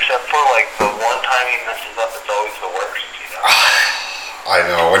does, except for like the one time he messes up, it's always the worst, you know? I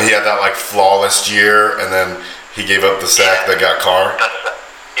know, when he had that like flawless year, and then he gave up the sack that got Carr. The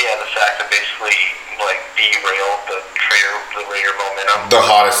sack that basically like derailed the Raider momentum. The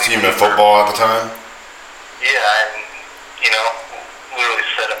hottest team in football at the time. Yeah, and literally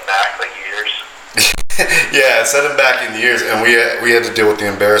set him back like years. Yeah, set him back in years, and we had to deal with the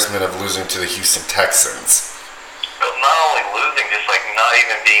embarrassment of losing to the Houston Texans. But not only losing, just like not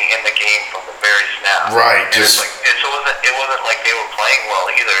even being in the game from the very snap. Right, and just it wasn't like they were playing well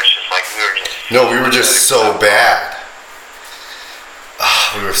either. It's just like we were just so bad.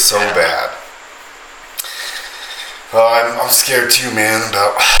 We were so bad. I'm scared too, man,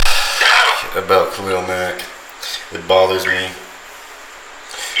 about Khalil Mack. It bothers me.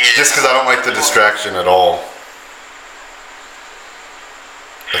 Yeah. Just because I don't like the distraction at all.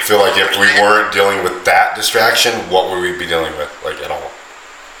 I feel like if we weren't dealing with that distraction, what would we be dealing with, like, at all?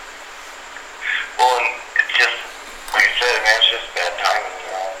 Well, and it's just, like I said, man, it's just bad timing, you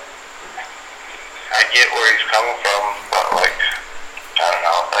know? I get where he's coming from, but, like, I don't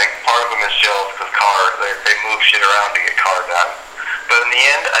know. Like, part of him is jealous because Carr, they move shit around to get Carr done. But in the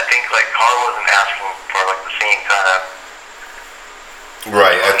end, I think, like, Carr wasn't asking for, like, the same kind of...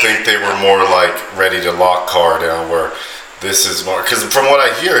 Right, I think they were more, like, ready to lock Carr down, where... This is more, because from what I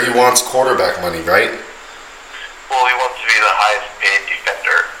hear, he wants quarterback money, right? Well, he wants to be the highest paid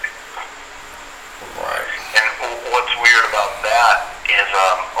defender. Right. And what's weird about that is,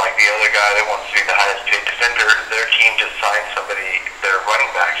 like the other guy that wants to be the highest paid defender, their team just signed somebody, their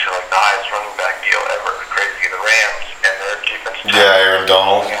running back, to like the highest running back deal ever. Crazy, the Rams, and their defense. Yeah, Aaron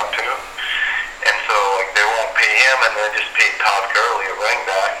Donald. And so, like, they won't pay him, and they just paid Todd Gurley, a running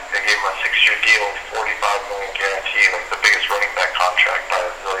back. They gave him a 6-year deal, $45 million guarantee, like the biggest running back contract by a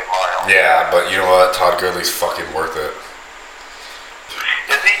zillion miles. Yeah, but you know what? Todd Gurley's fucking worth it.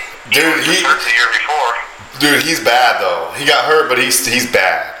 Is he? Dude, he was hurt the year before. Dude, he's bad though. He got hurt, but he's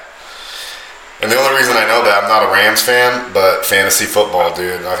bad. And the only reason I know that, I'm not a Rams fan, but fantasy football,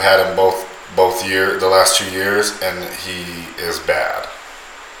 dude. I've had him both the last 2 years, and he is bad.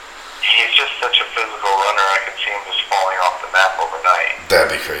 He's just such a physical runner. I could see him just falling off the map overnight.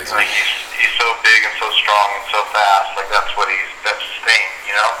 That'd be crazy. Like he's so big and so strong and so fast. Like that's his thing,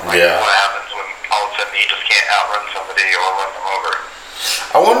 you know? Like yeah. What happens when all of a sudden he just can't outrun somebody or run them over?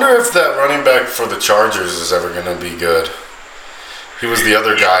 I wonder if that running back for the Chargers is ever going to be good. He was the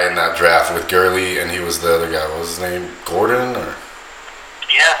other guy in that draft with Gurley, and he was the other guy. What was his name? Gordon? Or?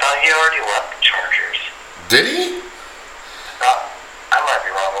 Yeah, I thought he already left the Chargers. Did he? I might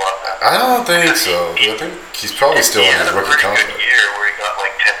be wrong about that. I don't think so. I think he's probably still in his rookie contract. He had a pretty good year where he got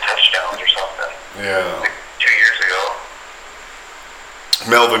like 10 touchdowns or something. Yeah. Like 2 years ago.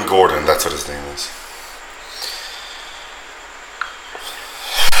 Melvin Gordon, that's what his name is.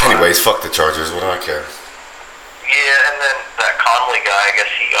 Anyways, fuck the Chargers. What do I care? Yeah, and then that Conley guy, I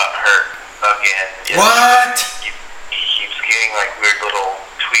guess he got hurt again. What? He keeps getting like weird little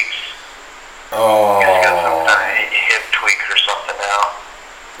tweaks. Oh. He's got some kind of hip tweak or something now.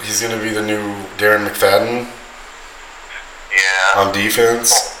 He's gonna be the new Darren McFadden? Yeah. On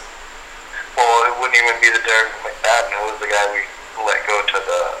defense? Well, it wouldn't even be the Darren McFadden. It was the guy we let go to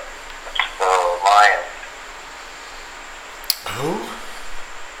the Lions. Who?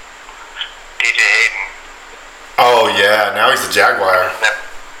 DJ Hayden. Oh yeah, now he's a Jaguar.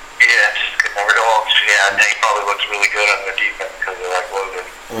 Yeah, just could never go off. Yeah, and he probably looks really good on their defense because they're like Logan.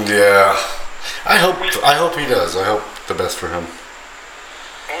 Yeah. I hope he does. I hope the best for him.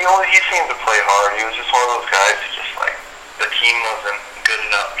 He seemed to play hard. He was just one of those guys who just like the team wasn't good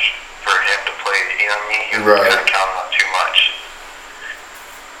enough for him to play. You know what I mean? He was kind of counting on too much.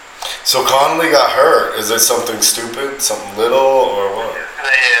 So Conley got hurt. Is it something stupid, something little, or what?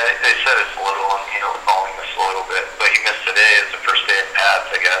 Yeah, they said it's little, and only missed a little bit. But he missed today. It's the first day of pads,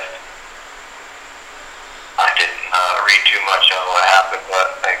 I guess. I didn't read too much on what happened, but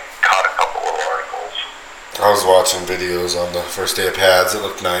I caught a couple of articles. I was watching videos on the first day of pads. It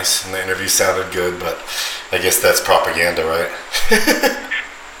looked nice, and the interview sounded good, but I guess that's propaganda, right?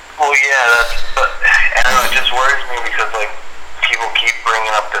 Well, yeah, but I don't know, it just worries me because, like, people keep bringing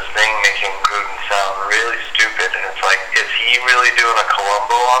up this thing making Gruden sound really stupid, and it's like, is he really doing a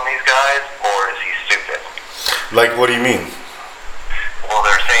Columbo on these guys, or is he stupid? Like, what do you mean? Well,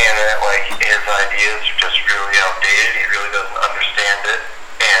 they're saying that, like, his ideas are just really outdated, he really doesn't understand it,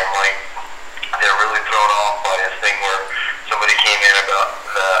 and, like, they're really thrown off by this thing where somebody came in about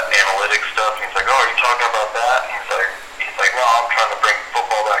the analytics stuff, and he's like, oh, are you talking about that? And he's like, no, I'm trying to bring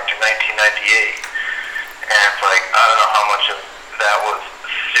football back to 1998. And it's like, I don't know how much of that was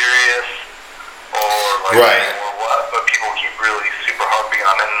serious or like or what, but people keep really super harping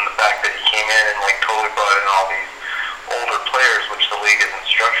on it, and the fact that he came in and like totally brought in all these older players, which the league isn't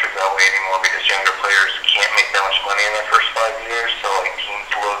structured that way anymore because younger players can't make that much money in their first 5 years, so like teams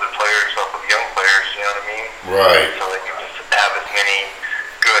load the players up with young players, you know what I mean? Right. So they can just have as many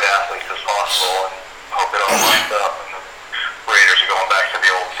good athletes as possible and hope it all lines up, and the Raiders are going back to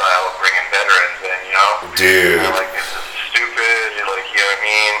the old style of bringing veterans in, you know? Dude. And like, this is stupid, like, you know what I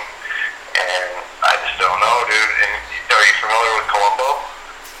mean? And I just don't know, dude. And are you familiar with Columbo?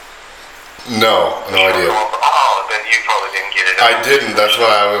 No idea. Oh, then you probably didn't get it. I didn't. That's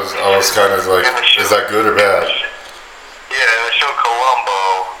why I was kind of like, is that good or bad? Yeah, in the show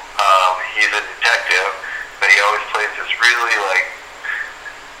Columbo, he's a detective, but he always plays this really like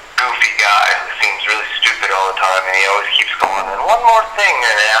goofy guy who seems really stupid all the time, and he always keeps going, and one more thing,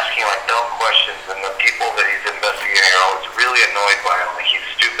 and asking like dumb questions, and the people that he's investigating are always really annoyed by him. Like, he's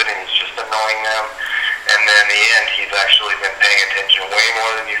stupid and he's just annoying them, and then in the end, he's actually been paying attention way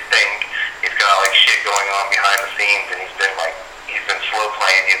more than you think. He's got like shit going on behind the scenes, and he's been slow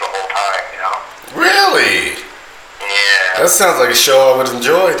playing you the whole time, you know? Really? Yeah. That sounds like a show I would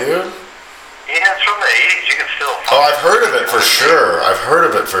enjoy, dude. Yeah, it's from the 80s. You can still find Oh, I've heard of it for sure.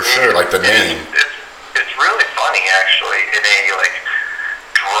 Like the name. It's really funny, actually, in a like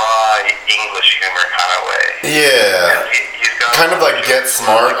dry English humor kind of way. Yeah. He's got kind of like Get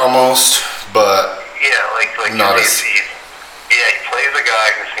Smart almost, but yeah, like not he plays a guy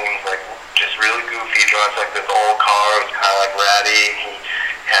who seems like just really goofy. He drives like this old car. It's kind of like ratty. He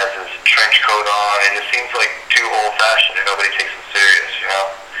has his trench coat on, and it seems like too old-fashioned, and nobody takes him serious, you know.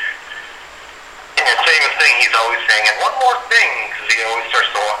 And the same thing, he's always saying, and one more thing, because he always starts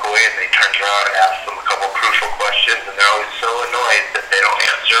to walk away, and he turns around and asks them a couple crucial questions, and they're always so annoyed that they don't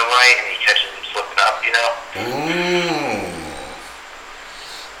answer him right, and he catches them slipping up, you know?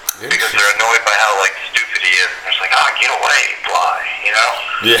 Because they're annoyed by how, like, stupid he is. And they're just like, get away, fly, you know?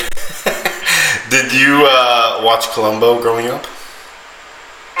 Yeah. Did you watch Columbo growing up?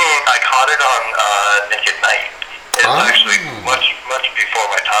 I caught it on Nick at Night. It's actually much before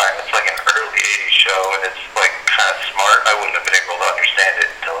my time. It's like an early 80s show, and it's like kind of smart. I wouldn't have been able to understand it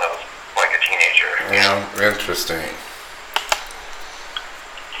until I was like a teenager, you know? Interesting.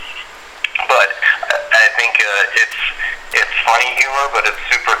 But I think it's funny humor, but it's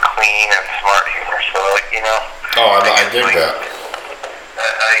super clean and smart humor. So, like, you know. Oh, I dig that.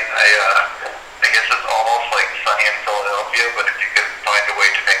 I guess it's almost like Sunny in Philadelphia, but if you could find a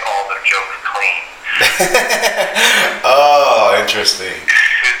way to make all their jokes clean. Oh, interesting.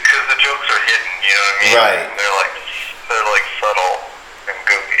 Because the jokes are hidden, you know what I mean? Right. They're like subtle and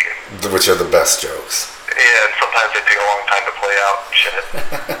goofy. Which are the best jokes. Yeah, and sometimes they take a long time to play out and shit.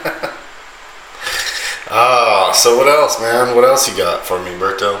 So what else, man? What else you got for me,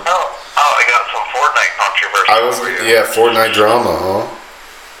 Berto? I got some Fortnite controversy. Fortnite drama, huh?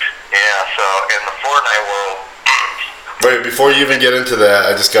 Yeah, so in the Fortnite world... Wait, before you even get into that,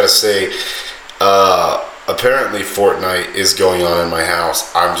 I just gotta say, apparently Fortnite is going on in my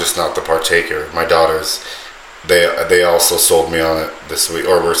house. I'm just not the partaker. My daughters, they also sold me on it this week,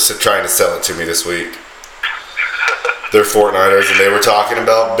 or were trying to sell it to me this week. They're Fortniters, and they were talking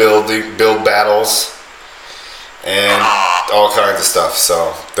about build battles and all kinds of stuff.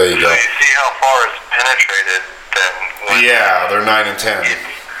 So there you go. So you see how far it's penetrated. Yeah, they're 9 and 10.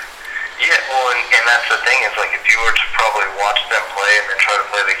 Yeah, well, and that's the thing is, like, if you were to probably watch them play and then try to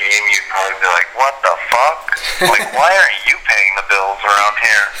play the game, you'd probably be like, what the fuck? Like, why aren't you paying the bills around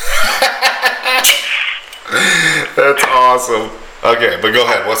here? That's awesome. Okay, but go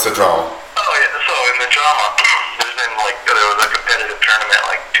ahead. What's the drama? Oh, yeah, so in the drama, there was a competitive tournament,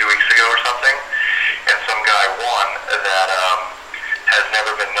 like, 2 weeks ago or something, and some guy won that, has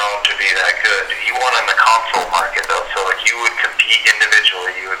never been known to be that good. He won in the console market though, so like you would compete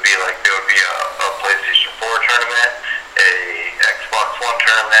individually. You would be like, there would be a PlayStation 4 tournament, a Xbox One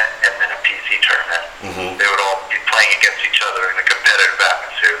tournament, and then a PC tournament. Mm-hmm. They would all be playing against each other in a competitive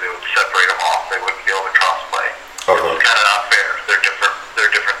atmosphere. They would separate them off. They wouldn't be able to cross-play. Okay. It was kind of not fair.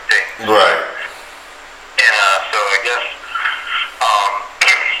 They're different things. Right. And so I guess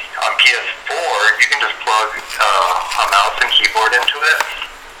on PS4 you can just plug a mouse and keyboard into it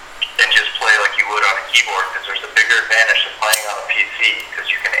and just play like you would on a keyboard, because there's a bigger advantage to playing on a PC because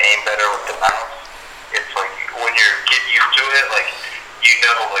you can aim better with the mouse. It's like when you get used to it, like you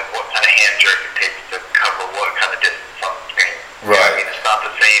know like what kind of hand jerk it takes to cover what kind of distance on the screen. Right. You know what I mean, it's not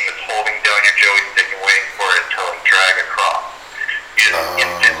the same as holding down your joystick and waiting for it to like drag across. You just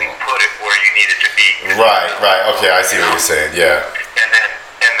instantly put it where you need it to be. Right. Okay, I see what you're saying. Yeah.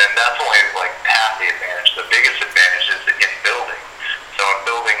 And then that's only like half the advantage. The biggest advantage is in building. So in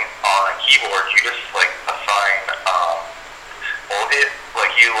building on a keyboard, you just like assign,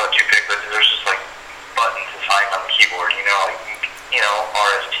 you let you pick, but there's just like buttons assigned on the keyboard.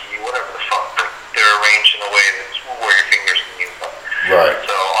 RST, whatever the fuck. But they're arranged in a way that's where your fingers can use them. Right.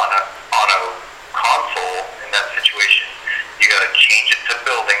 So on a console in that situation, you got to change it to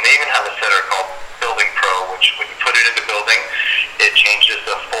building. They even have a setter called Building Pro, which when you put it into building, it changes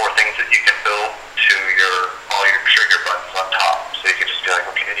the 4 things that you can build to all your trigger buttons on top. So you can just be like,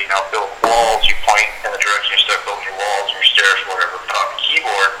 okay, build walls. You point in the direction you start building your walls and your stairs, whatever. But on the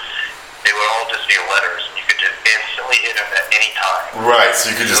keyboard, they would all just be letters, and you could just instantly hit them at any time. Right. So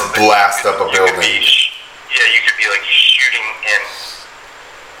you could just blast up a building. You could be like shooting in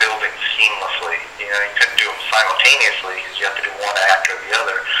buildings seamlessly. You couldn't do them simultaneously because you have to do one after the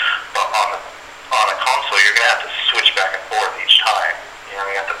other. But on a console, you're gonna have to switch back and forth each time. You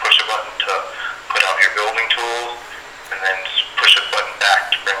have to push a button to put out your building tools, and then push a button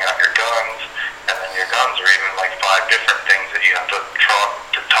back to bring out your guns, and then your guns are even like 5 different things that you have to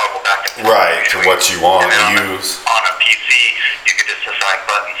toggle back and forth. Right, to what you want to use. On a PC, you could just assign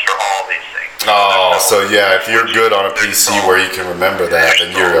buttons for all these things. Oh, so yeah, if you're good on a PC where you can remember that,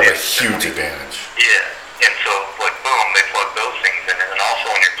 then you have a huge advantage. Yeah, and so like boom, they plug those things in, and then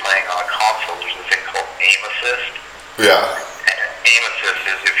also when you're playing on a console, there's a thing called aim assist. Yeah. And aim assist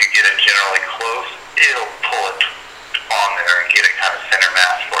is if you get it generally close, it'll pull it on there and get it kind of center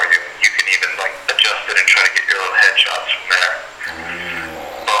mass for you. You can even like adjust it and try to get your little headshots from there.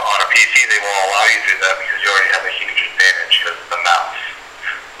 But on a PC, they won't allow you to do that because you already have a huge advantage because of the mouse.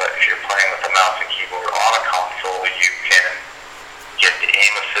 But if you're playing with the mouse and keyboard on a console, you can get the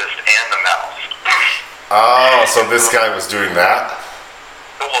aim assist and the mouse. Oh, so this guy was doing that?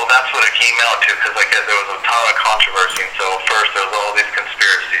 Well, that's what it came out to, because there was a ton of controversy. And so first there was all these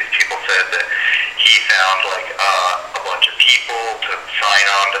conspiracies. People said that he found a bunch of people to sign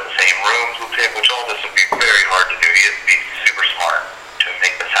on to the same rooms with him, which all this would be very hard to do. He has to be super smart to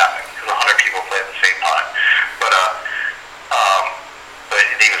make this happen, because 100 people play at the same time. But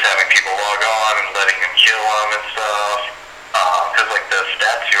he was having people log on and letting him kill them and stuff. Because the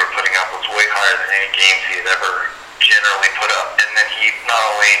stats he were putting up was way higher than any games he had ever generally put up. And then he not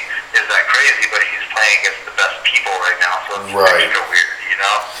only is that crazy, but he's playing against the best people right now, so it's extra weird,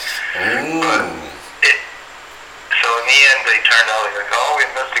 But so in the end, they turned out we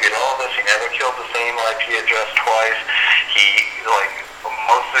investigated all this. He never killed the same IP address twice. He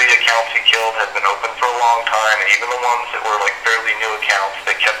most of the accounts he killed had been open for a long time, and even the ones that were like fairly new accounts,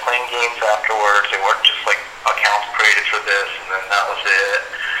 they kept playing games afterwards. They weren't just like accounts created for this, and then that was it.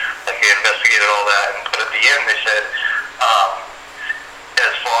 Like they investigated all that, but at the end they said,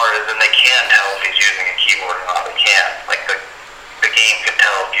 as far as, and they can tell if he's using a keyboard or not. They can. Like the game can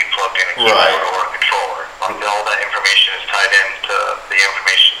tell if you plugged in a keyboard or a controller. Like all that information is tied into the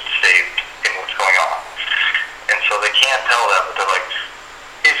information saved in what's going on. And so they can't tell that, but they're like,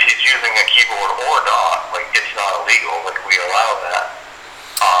 if he's using a keyboard or not, like it's not illegal, like we allow that.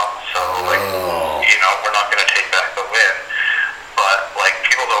 So like, you know, we're not going to take back the win. But like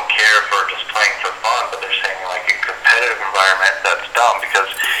people don't care for just playing for fun, but they're saying like in competitive environment, that's dumb because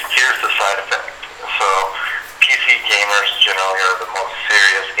here's the side effect. So PC gamers generally are the most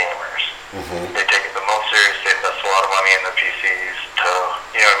serious gamers. They take it the most serious, they invest a lot of money in the PCs to,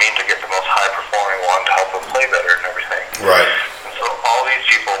 you know what I mean, to get the most high performing one to help them play better and everything. Right. And so all these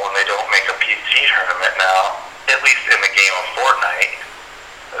people, when they don't make a PC tournament now, at least in the game of Fortnite,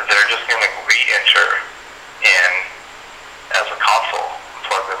 they're just going to re-enter in as a console,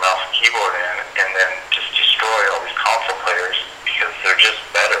 plug their mouse and keyboard in, and then just destroy all these console players because they're just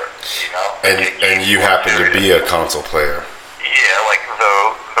better, you know? And you happen to be a console player. Yeah, like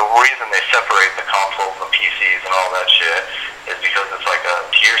the reason they separate the consoles and PCs and all that shit is because it's like a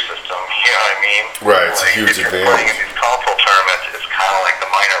tier system, you know what I mean? Right, it's like, a huge if you're advantage. playing in these console tournaments, it's kind of like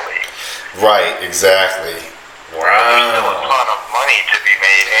the minor league. Right, exactly. Wow. There's still a ton of money to be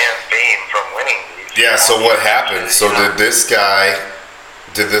made and fame from winning these. Yeah, so what happened? So did this guy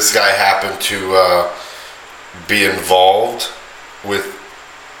happen to be involved with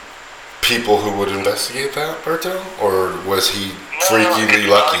people who would investigate that, Berto? Or was he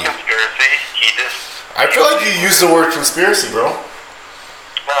freakingly lucky? Not a conspiracy. I feel like you used the word conspiracy, bro.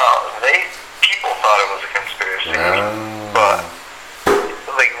 No, people thought it was a conspiracy. But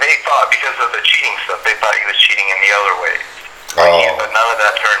like they thought because of the cheating stuff, they thought he was cheating in the other way. But none of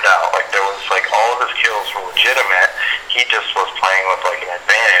that turned out. Like there was like all of his kills were legitimate. He just was playing with like an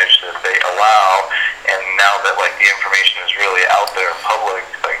advantage that they allow. And now that like the information is really out there in public,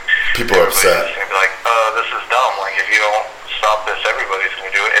 like people are upset. Gonna be like, this is dumb. Like if you don't stop this, everybody's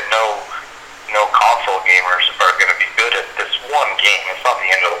gonna do it. And no console gamers are gonna be good at this one game. It's not the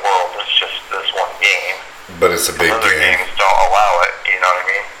end of the world. It's just this one game. But it's a big Other game. games don't allow it. You know what I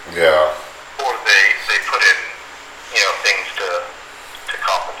mean? Yeah. Or they put in, you know, things to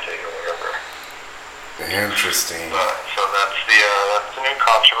compensate or whatever. Interesting. So that's the new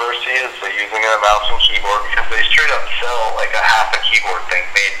controversy is they're using a mouse and keyboard because they straight up sell like a half a keyboard thing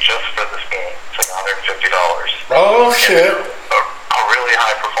made just for this game. It's like $150. Oh shit. A really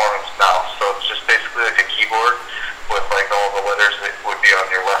high performance mouse. So it's just basically like a keyboard with like all the letters that would be on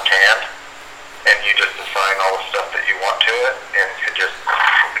your left hand, and you just assign all the stuff that you want to it, and you just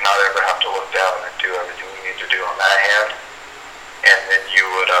not ever have to look down and do everything you need to do on that hand. And then you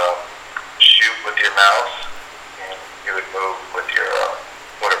would shoot with your mouse, and you would move with your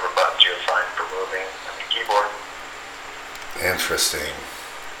whatever buttons you assign for moving on your keyboard. Interesting.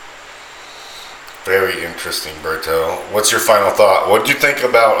 Very interesting, Berto. What's your final thought? What did you think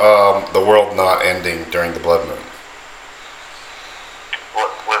about the world not ending during the blood moon?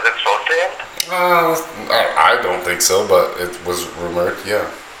 Was it supposed to end? I don't think so, but it was rumored, yeah.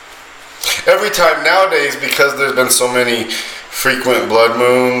 Every time nowadays, because there's been so many frequent blood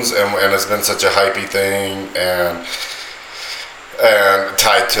moons and it's been such a hypey thing and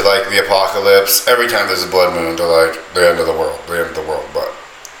tied to like the apocalypse, every time there's a blood moon, they're like the end of the world. But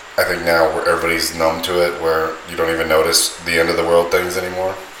I think now everybody's numb to it where you don't even notice the end of the world things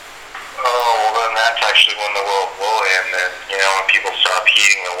anymore. Oh, well then that's actually when the world will end, then, you know, when people stop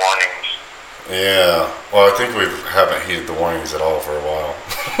heeding the warnings. Yeah, well I think we haven't heeded the warnings at all for a while.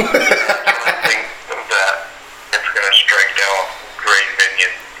 I think that it's going to strike down great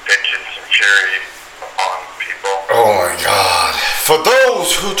vengeance and fury upon people. Oh my God. For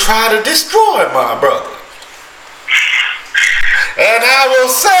those who try to destroy my brother. And I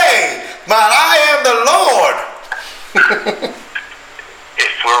will say, I am the Lord.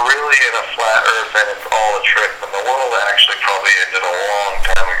 If we're really in a flat earth and it's all a trick, then the world actually probably ended a long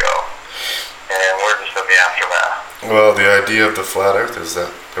time ago. And we're just in the aftermath. Well, the idea of the flat earth is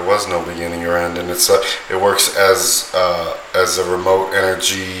that there was no beginning or end, and it works as a remote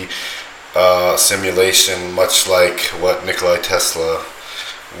energy simulation, much like what Nikola Tesla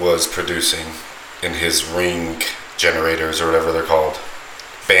was producing in his ring generators or whatever they're called.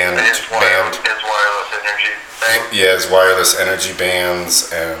 His wireless energy thing? Yeah, his wireless energy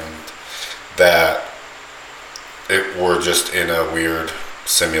bands, and that we're just in a weird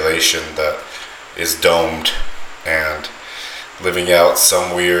simulation that is domed, and living out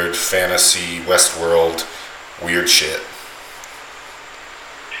some weird fantasy Westworld weird shit.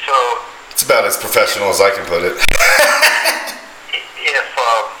 So it's about as professional as I can put it.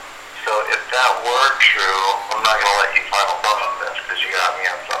 if that were true, I'm not gonna let you final thought on this because you got me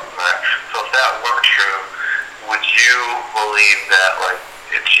on something there. So if that were true, would you believe that like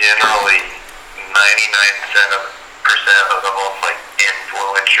it's generally 99% of the most like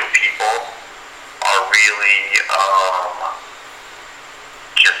influential people are really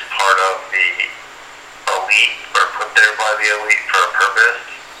just part of the elite or put there by the elite for a purpose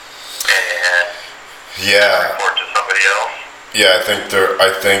and report to somebody else? Yeah, I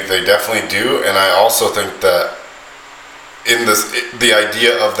think they definitely do, and I also think that in the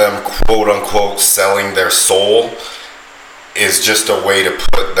idea of them quote unquote selling their soul is just a way to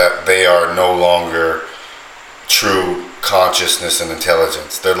put that they are no longer true consciousness and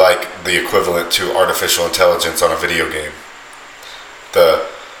intelligence. They're like the equivalent to artificial intelligence on a video game. The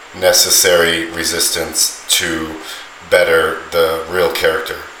necessary resistance to better the real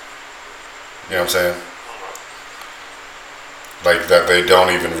character. You know what I'm saying? Like that they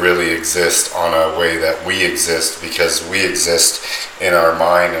don't even really exist on a way that we exist, because we exist in our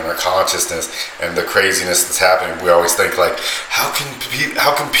mind and our consciousness and the craziness that's happening. We always think like, how can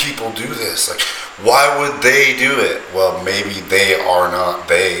people do this? Like, why would they do it? Well, maybe they are not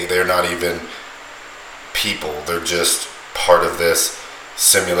they're not even people. They're just part of this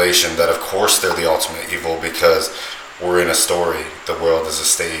simulation that of course they're the ultimate evil because we're in a story. The world is a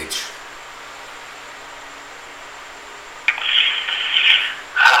stage.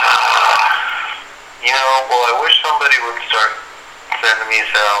 Well, I wish somebody would start sending me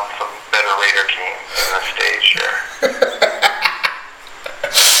some better Raider teams in the stage here.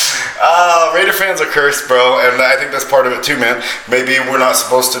 Raider fans are cursed, bro, and I think that's part of it too, man. Maybe we're not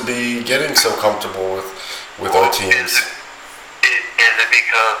supposed to be getting so comfortable with our teams. Is it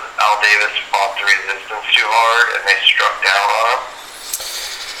because Al Davis fought the resistance too hard and they struck down on him?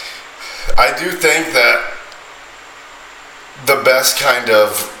 I do think that the best kind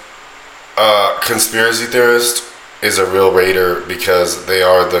of conspiracy theorist is a real Raider because they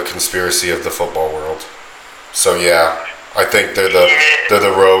are the conspiracy of the football world. So yeah, I think they're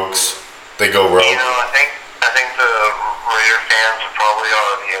the rogues. They go rogue. I think the Raider fans probably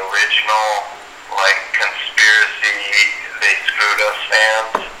are the original like conspiracy they screwed us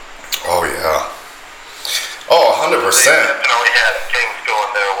fans. Oh yeah. Oh, 100%. They definitely had things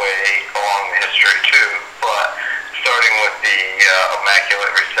going their way along the history too, but starting with the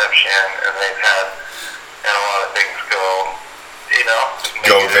Immaculate Reception, and they've had a lot of things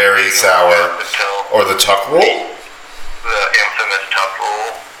go very sour. Or the tuck rule? The infamous tuck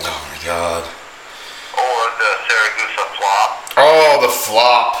rule. Oh my god. Or the Saragusa flop. Oh, the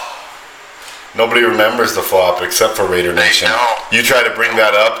flop. Nobody remembers the flop except for Raider Nation. You try to bring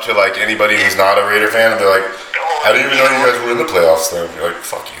that up to like anybody who's not a Raider fan, and they're like, I didn't even know you guys were in the playoffs then. You're like,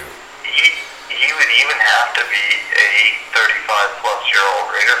 fuck you. He would even have to be a 35-plus-year-old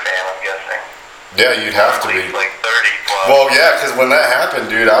Raider fan, I'm guessing. Yeah, you'd have to be. Like 30 plus. Well, yeah, because when that happened,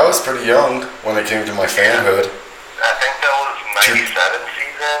 dude, I was pretty young when it came to my fanhood. I think that was 97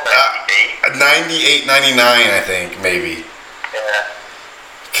 season, 98? 98, 99, I think, maybe. Yeah.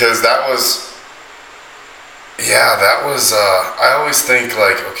 Because that was... Yeah, that was... I always think,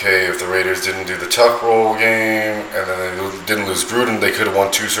 like, okay, if the Raiders didn't do the tuck roll game, and then they didn't lose Gruden, they could have won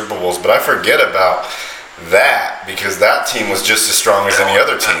 2 Super Bowls. But I forget about that, because that team was just as strong as any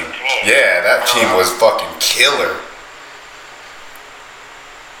other team. Yeah, that team was fucking killer.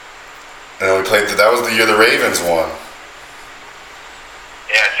 And we played... That was the year the Ravens won.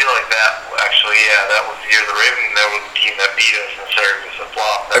 Yeah, I feel like that... Actually, yeah, that was the year the Ravens... That was the team that beat us in Syracuse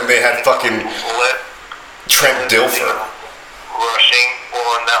flop. And they had fucking... Trent Dilfer. Rushing. Well,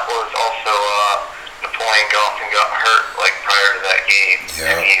 and that was also Napoleon Goffin got hurt like prior to that game,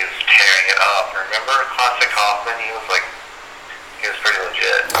 and he was tearing it up. Remember Classic Hoffman? He was pretty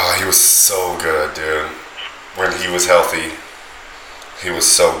legit. Oh, he was so good, dude. When he was healthy, he was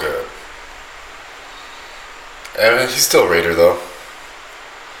so good. And he's still Raider though.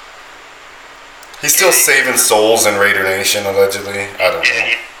 He's still saving souls in Raider Nation, allegedly. I don't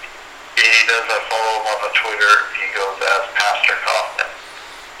know. He does. I follow him on the Twitter. He goes as Pastor Kaufman.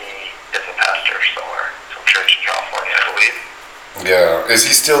 He is a pastor somewhere, some church in California, I believe. Yeah. Is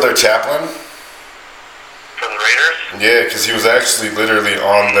he still their chaplain? For the Raiders? Yeah, because he was actually literally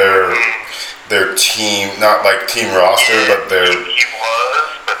on their team, not like team roster, but their... He was,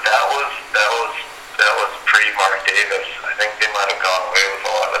 but that was pre-Mark Davis. I think they might have gone away with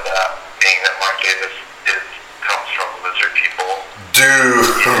a lot of that, being that Mark Davis comes from lizard people.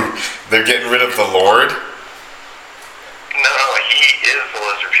 Dude, they're getting rid of the Lord? No,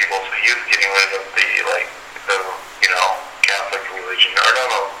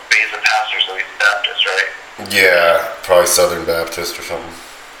 Yeah, probably Southern Baptist or something.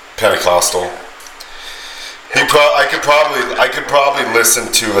 Pentecostal. I could probably listen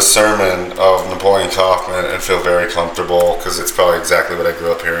to a sermon of Napoleon Kaufman and feel very comfortable because it's probably exactly what I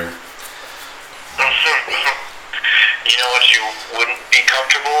grew up hearing. You know what you wouldn't be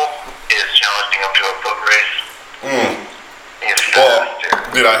comfortable is challenging him to a foot race. Well,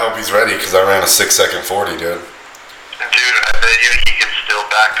 dude, I hope he's ready because I ran a 6-second 40, dude. Dude, I bet you he could still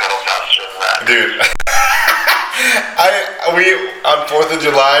backpedal faster than that. Dude, we on 4th of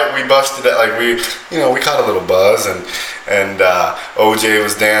July we busted it we caught a little buzz and OJ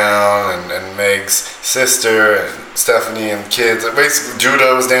was down and Meg's sister and Stephanie and kids. Basically,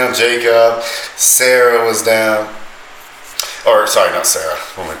 Judah was down, Jacob, Sarah was down. Or sorry, not Sarah.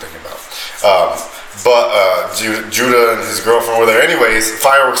 What am I thinking about? But Judah and his girlfriend were there. Anyways,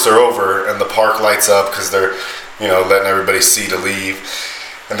 fireworks are over and the park lights up because they're letting everybody see to leave.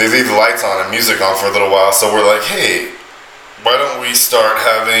 And they leave the lights on and music on for a little while. So we're like, hey, why don't we start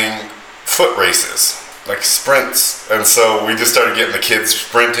having foot races, like sprints? And so we just started getting the kids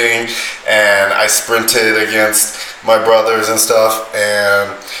sprinting, and I sprinted against my brothers and stuff,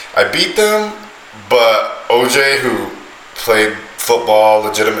 and I beat them. But OJ, who played football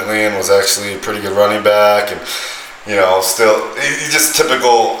legitimately and was actually a pretty good running back, and still he's just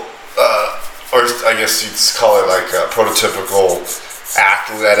typical, or I guess you'd call it like a prototypical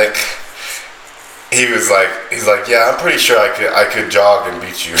athletic. He's like, yeah, I'm pretty sure I could jog and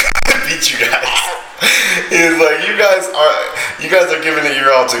beat you guys. He's like, you guys are giving it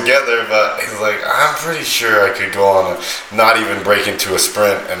your all together, but he's like, I'm pretty sure I could go on not even break into a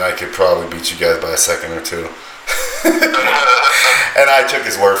sprint, and I could probably beat you guys by a second or two. And I took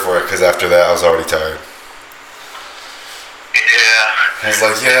his word for it because after that I was already tired. Yeah. I was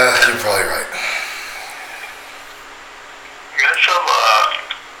like, yeah, you're probably right. Got some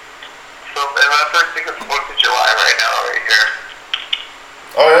I think it's 4th of July right now, right here.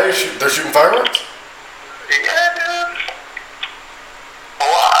 Oh yeah, they're shooting fireworks? Yeah, dude. A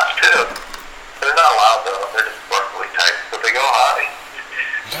lot, too. They're not loud, though. They're just sparkly type, but they go high.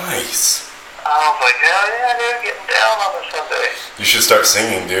 Nice. I was like, hell yeah, dude, getting down on a Sunday. You should start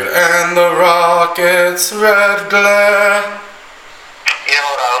singing, dude. And the rockets' red glare. You know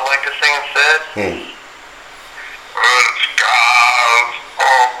what I would like to sing instead?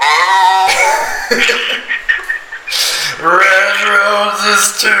 Red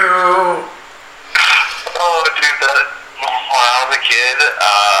roses too. Oh, dude, when I was a kid,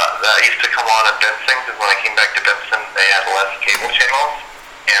 that used to come on at Benson, because when I came back to Benson, they had less cable channels,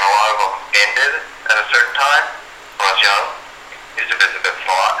 and a lot of them ended at a certain time when I was young. Used to visit Benson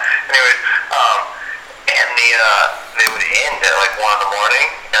a lot. Anyways, and they would end at like 1 in the morning,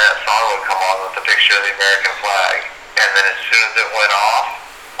 and that song would come on with a picture of the American flag, and then as soon as it went off,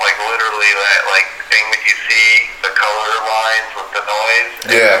 like literally that like thing that you see, the color lines with the noise,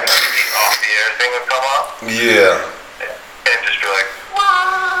 yeah, and the off the air thing would come up. Yeah. And just be like,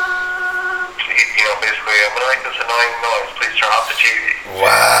 basically, I'm gonna make this annoying noise. Please turn off the TV.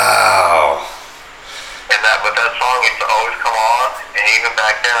 Wow. But that song used to always come on, and even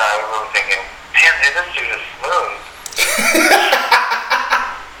back then, I was really thinking, man, dude, this dude is smooth.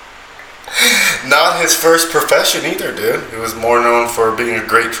 Not his first profession either, dude. He was more known for being a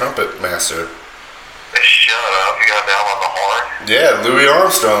great trumpet master. Shut up, you got down on the horn? Yeah, Louis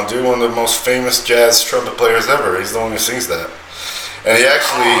Armstrong, dude, one of the most famous jazz trumpet players ever. He's the one who sings that. And he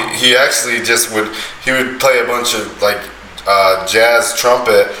actually just would play a bunch of like jazz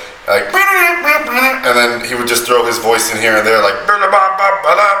trumpet, like, and then he would just throw his voice in here and there, like, Oh yeah,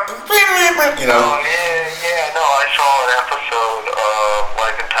 no, I saw an episode of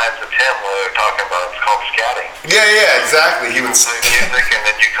Life and Times of Tim where they were talking about it's called scatting. Yeah, exactly. He would play music and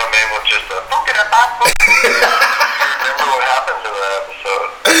then you come in with just a you remember what happened to that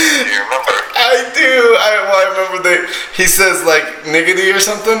episode? Do you remember? I do. I remember he says like niggity or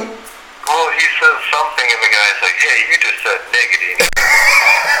something. Well, he says something and the guy's like, yeah, you just said niggity.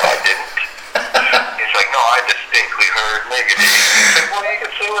 I didn't. He's like, no, I distinctly heard niggity. He's like, well, you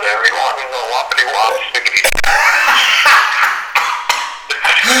can say whatever you want. He's like, whoppity wop, stickity.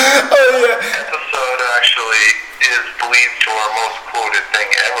 Oh yeah. This episode actually is believed to our most quoted thing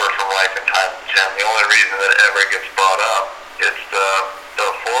ever from Life and Times of Tim. The only reason that it ever gets brought up is the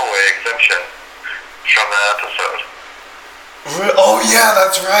four-way exemption from that episode. Oh yeah,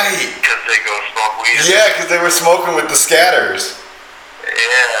 that's right. Because they go smoke weed. Yeah, because they were smoking with the Scatters.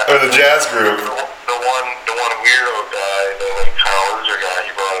 Yeah. Or the jazz group. The one weirdo guy, the like kind of loser guy,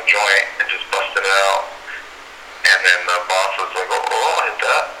 he brought a joint and just busted it out. And then the boss was like, oh, I'll hit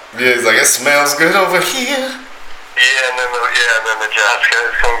that. Yeah, he's like, it smells good over here. and then the jazz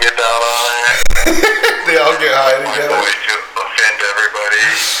guys come get down on it. They all get high together. Way to offend everybody.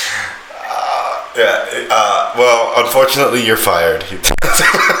 Well, unfortunately, you're fired. We're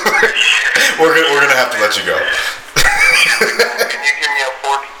gonna have to let you go. Can you give me a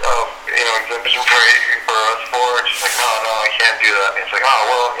exemption for us four? She's like, no, I can't do that. And he's like, oh,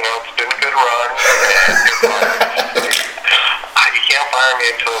 well, it's been a good run, and you're fired. You can't fire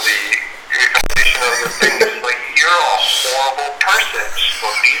me until the completion of the thing. It's like, you're a horrible person.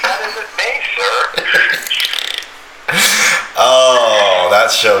 Well, be that as it may, sir. Oh,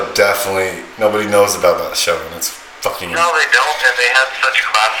 that show definitely, nobody knows about that show, and it's fucking... No, they don't, and they had such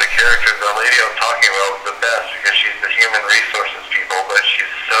classic characters. The lady I was talking about was the best, because she's the human resources people, but she's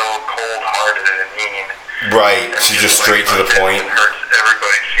so cold-hearted and mean. Right, she's just straight to the point. It hurts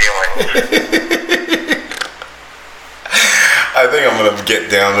everybody's feelings. I think I'm gonna get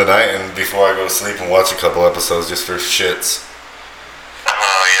down tonight and before I go to sleep and watch a couple episodes just for shits.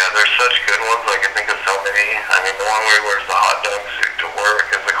 Oh yeah, there's such good ones. I can think of so many. I mean, the one where he wears the hot dog suit to work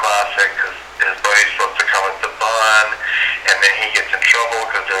is a classic because his buddy's supposed to come with the bun, and then he gets in trouble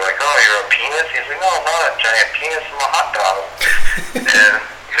because they're like, "Oh, you're a penis?" He's like, "No, I'm not a giant penis. I'm a hot dog." And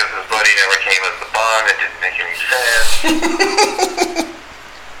because his buddy never came with the bun, it didn't make any sense.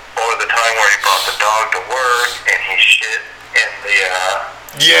 Or the time where he brought the dog to work and he shit in the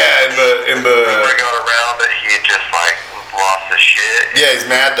in the rumor got around that he had just like lost his shit. Yeah, he's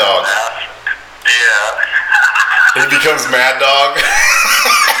Mad Dog. Yeah. He becomes Mad Dog.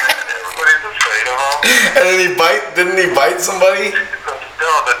 Everybody's afraid of him. And then didn't he bite somebody?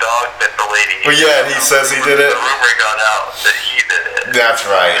 No, the dog bit the lady. But yeah, he says he did it. The rumor got out that he did it. That's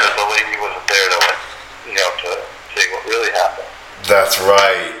right. Because the lady wasn't there to say what really happened. That's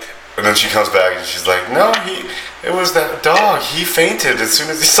right. And then she comes back and she's like, "No, it was that dog. He fainted as soon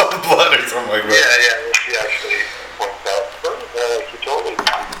as he saw the blood or something like that." Yeah. She actually points out, he totally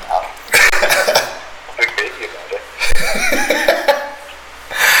big baby about it.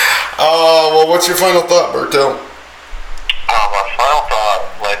 Oh, well, what's your final thought, Berto? My final thought,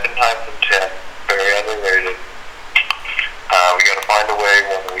 Life in Times of 10, very underrated. We gotta find a way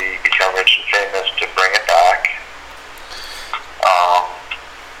when we become rich and famous to bring it back.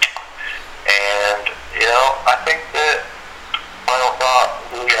 And, I think that, final thought,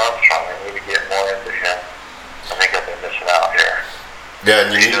 Louis Armstrong, I need to get more into him. I think I've been missing out here. Yeah,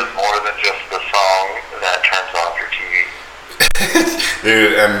 and he does more than just the song that turns off your TV.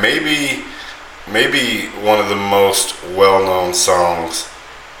 Dude, and maybe one of the most well-known songs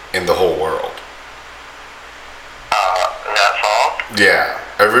in the whole world. That song? Yeah,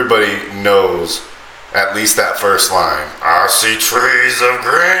 everybody knows at least that first line. I see trees of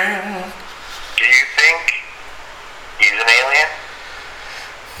green. Do you think he's an alien?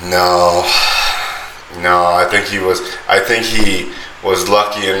 No, I think he was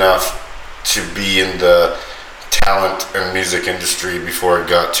lucky enough to be in the talent and music industry before it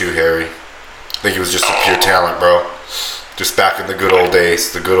got too hairy. I think he was just a pure talent, bro. Just back in the good old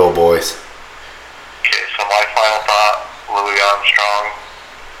days, the good old boys. Okay, so my final thought, Louis Armstrong,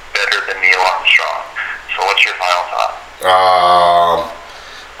 better than Neil Armstrong. So what's your final thought?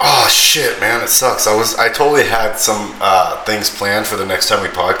 Oh shit, man, it sucks. I totally had some things planned for the next time we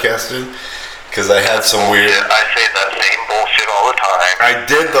podcasted, because I had some weird... I say that same bullshit all the time. I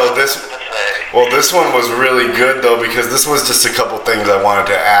did, though. This one was really good, though, because this was just a couple things I wanted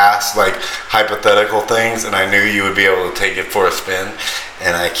to ask, like hypothetical things, and I knew you would be able to take it for a spin,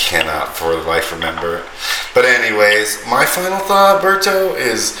 and I cannot for life remember it. But anyways, my final thought, Berto,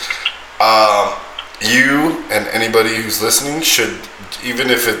 is you and anybody who's listening should, even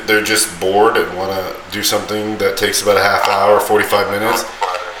if they're just bored and want to do something that takes about a half hour, 45 minutes.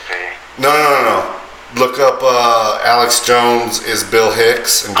 No. Look up Alex Jones is Bill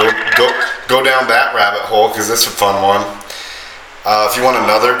Hicks and go down that rabbit hole, because that's a fun one. If you want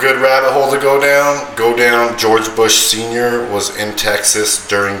another good rabbit hole to go down. George Bush Sr. was in Texas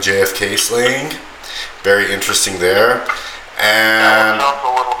during JFK slaying. Very interesting there. And that sounds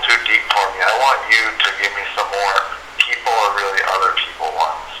a little too deep for me. I want you to give me some more people or really other people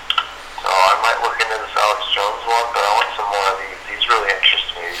ones. So I might look into this Alex Jones one, but I want some more of these. These really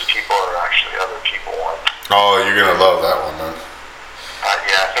interest me. These people are actually other people ones. Oh, you're gonna love that one, then.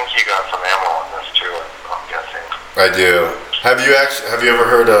 Yeah, I think you got some ammo on this too, I'm guessing. I do. Have you ever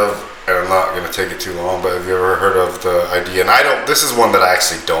heard of, and I'm not gonna take it too long, but have you ever heard of the idea, and this is one that I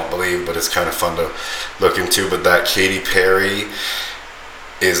actually don't believe, but it's kind of fun to look into, but that Katy Perry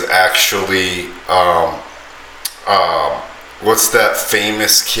is actually, what's that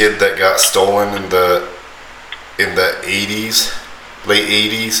famous kid that got stolen in the 80s, late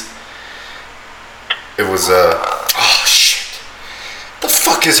 80s? It was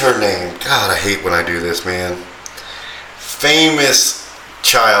fuck is her name? God, I hate when I do this, man. Famous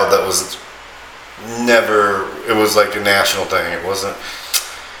child that was never, it was like a national thing. It wasn't,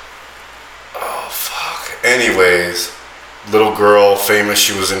 oh fuck. Anyways, little girl, famous,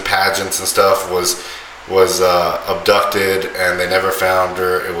 she was in pageants and stuff, was abducted, and they never found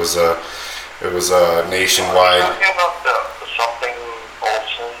her. It was a nationwide. Are you talking about the something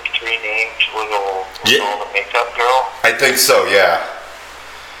Olsen, three-named little the makeup girl? I think so, yeah.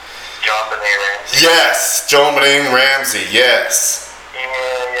 John Benet Ramsey. Yes, Joan Benet Ramsey, yes.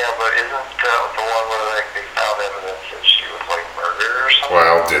 Yeah, but isn't that the one where like they found evidence that she was like murdered or something?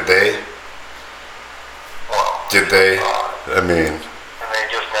 Well, did they? Well, did they? I mean. And they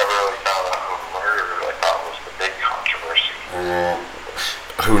just never really found out who murdered her. I thought was the big controversy.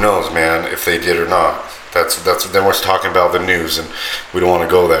 Who knows, man, if they did or not. That's then we're talking about the news, and we don't want to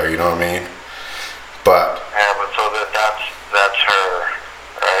go there. You know what I mean? But yeah, but so that's her,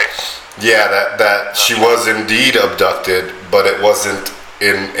 right? Yeah, that she was indeed abducted, but it wasn't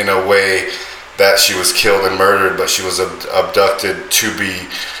in a way that she was killed and murdered, but she was abducted to be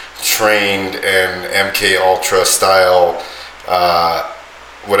trained in MK Ultra style,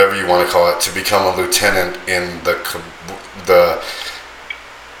 whatever you want to call it, to become a lieutenant in the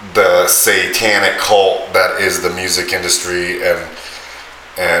satanic cult that is the music industry,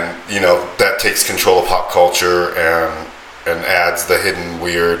 and you know that takes control of pop culture and adds the hidden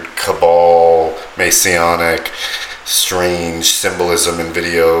weird cabal, Masonic, strange symbolism in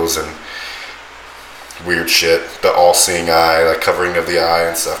videos and weird shit. The all-seeing eye, like covering of the eye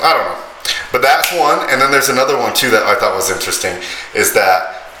and stuff. I don't know. But that's one. And then there's another one too that I thought was interesting, is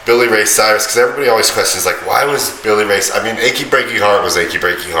that Billy Ray Cyrus, because everybody always questions like, why was Billy Ray, I mean, Achy Breaky Heart was Achy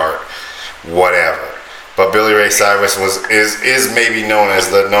Breaky Heart. Whatever. But Billy Ray Cyrus is maybe known as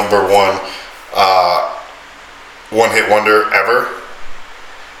the number one-hit wonder ever,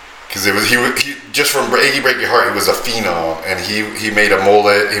 because he just from Achy Breaky Heart, he was a phenom, and he made a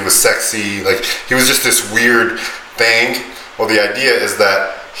mullet. He was sexy, like he was just this weird thing. Well, the idea is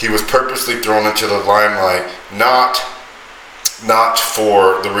that he was purposely thrown into the limelight, not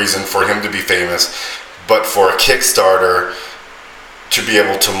for the reason for him to be famous, but for a Kickstarter to be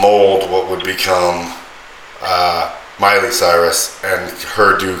able to mold what would become Miley Cyrus, and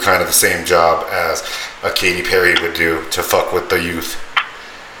her do kind of the same job as a Katy Perry would do to fuck with the youth.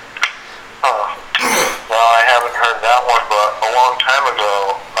 Well, I haven't heard that one, but a long time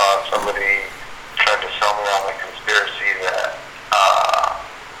ago, somebody tried to sell me on the conspiracy that,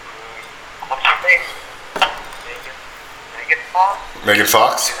 what's her name? Megan Fox? Megan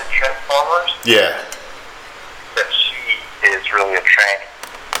Fox? She's in Transformers? Yeah. That she is really a tranny,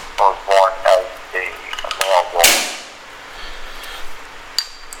 was born as a male woman.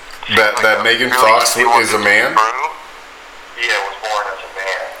 That Megan Fox is a man? Yeah, was born as a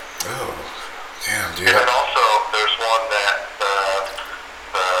man. Oh, damn, dude. And then also, there's one that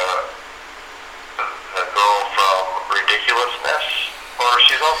the girl from Ridiculousness, or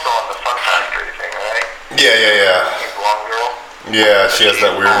she's also on the Fun Factory thing, right? Yeah. The blonde girl. Yeah, she has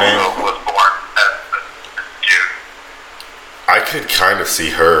that weird name. Was born as a dude. I could kind of see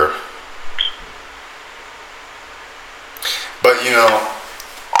her. But, you know,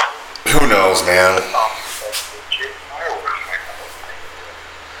 who knows, man?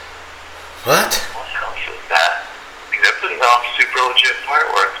 What? What else is that? They're putting off super legit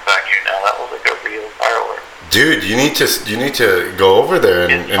fireworks back here now. That was like a real firework. Dude, you need to go over there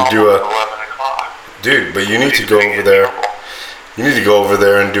and do a 11 o'clock. Dude, but you need to go over there. You need to go over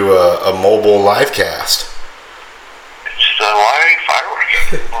there and do a mobile live cast. Why are you fireworks?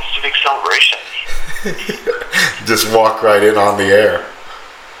 It's a big celebration. Just walk right in on the air.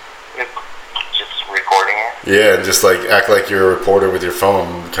 Just recording it? Yeah, and just like act like you're a reporter with your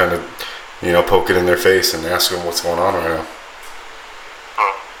phone, kind of, you know, poke it in their face and ask them what's going on right now.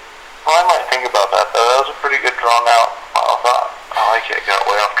 Well, I might think about that, though. That was a pretty good drawn out final thought. I like it. Got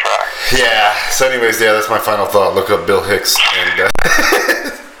way off track. Yeah. So anyways, yeah, that's my final thought. Look up Bill Hicks and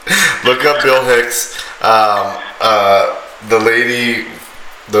look up Bill Hicks. The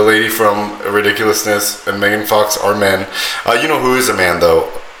lady from Ridiculousness and Megan Fox are men. You know who is a man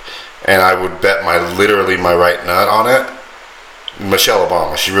though, and I would bet my right nut on it. Michelle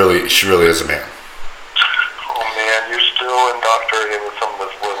Obama. She really is a man. Oh man, you're still indoctrinated with some of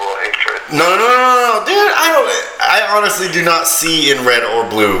this liberal hatred. No, dude. I honestly do not see in red or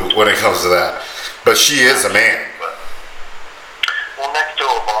blue when it comes to that. But she is a man. Well, next to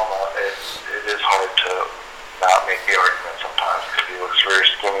Obama, it is hard to not make the argument sometimes because he looks very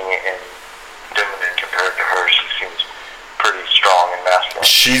skinny and feminine compared to her. She seems pretty strong and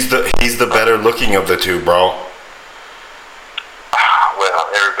masculine. He's the better looking of the two, bro. Well,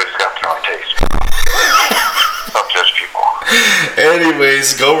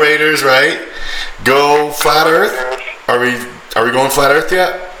 Anyways, go Raiders, right? Go Flat Earth. Are we going Flat Earth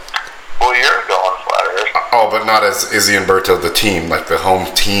yet? Well, you're going Flat Earth. Oh, but not as Izzy and Berto, the team, like the home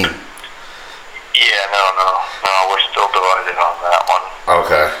team. Yeah, no, we're still divided on that one.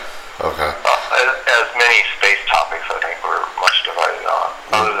 Okay. As many space topics, I think we're much divided on,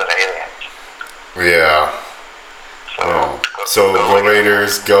 other than aliens. Yeah. So go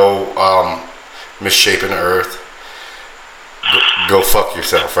Raiders, go misshapen Earth. Go fuck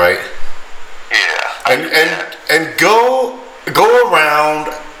yourself, right? Yeah. And go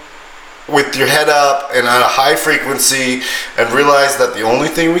around with your head up and on a high frequency and realize that the only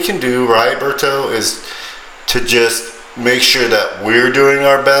thing we can do, right, Berto, is to just make sure that we're doing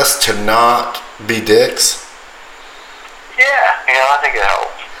our best to not be dicks. Yeah, I think it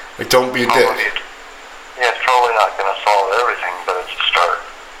helps. Like, don't be a dick. Yeah, it's probably not going to solve everything, but it's a start.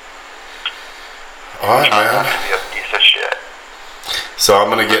 Alright, man. Not to be a piece of shit. So I'm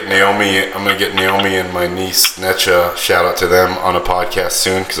gonna get Naomi and my niece Netcha, shout out to them, on a podcast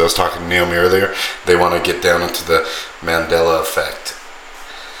soon, because I was talking to Naomi earlier. They want to get down into the Mandela effect.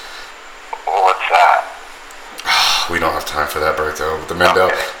 What's that? We don't have time for that, Berto. The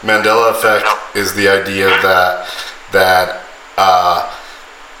Mandela effect is the idea that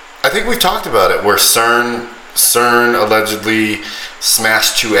I think we talked about it, where CERN allegedly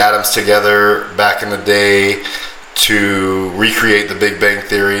smashed two atoms together back in the day to recreate the Big Bang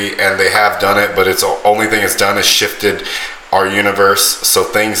Theory, and they have done it, but it's the only thing it's done is shifted our universe, so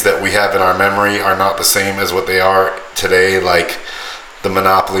things that we have in our memory are not the same as what they are today, like the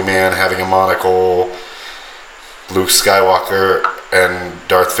Monopoly Man having a monocle, Luke Skywalker and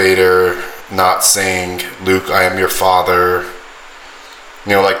Darth Vader not saying, "Luke, I am your father."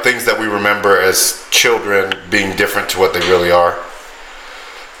 Like things that we remember as children being different to what they really are.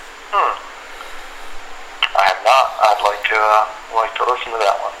 I have not. I'd like to listen to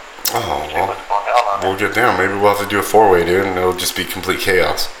that one. Oh, well, we'll get down. Maybe we'll have to do a 4-way, dude, and it'll just be complete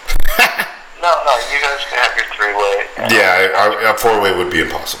chaos. No, you guys can have your 3-way. Yeah, a 4-way would be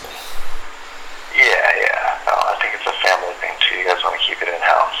impossible. Yeah. No, I think it's a family thing too. You guys want to keep it in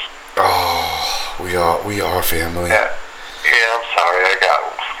house. Oh, we are family. Yeah, I'm sorry.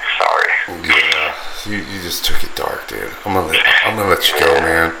 Sorry. Yeah, you just took it dark, dude. I'm gonna let you go,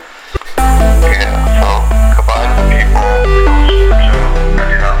 man.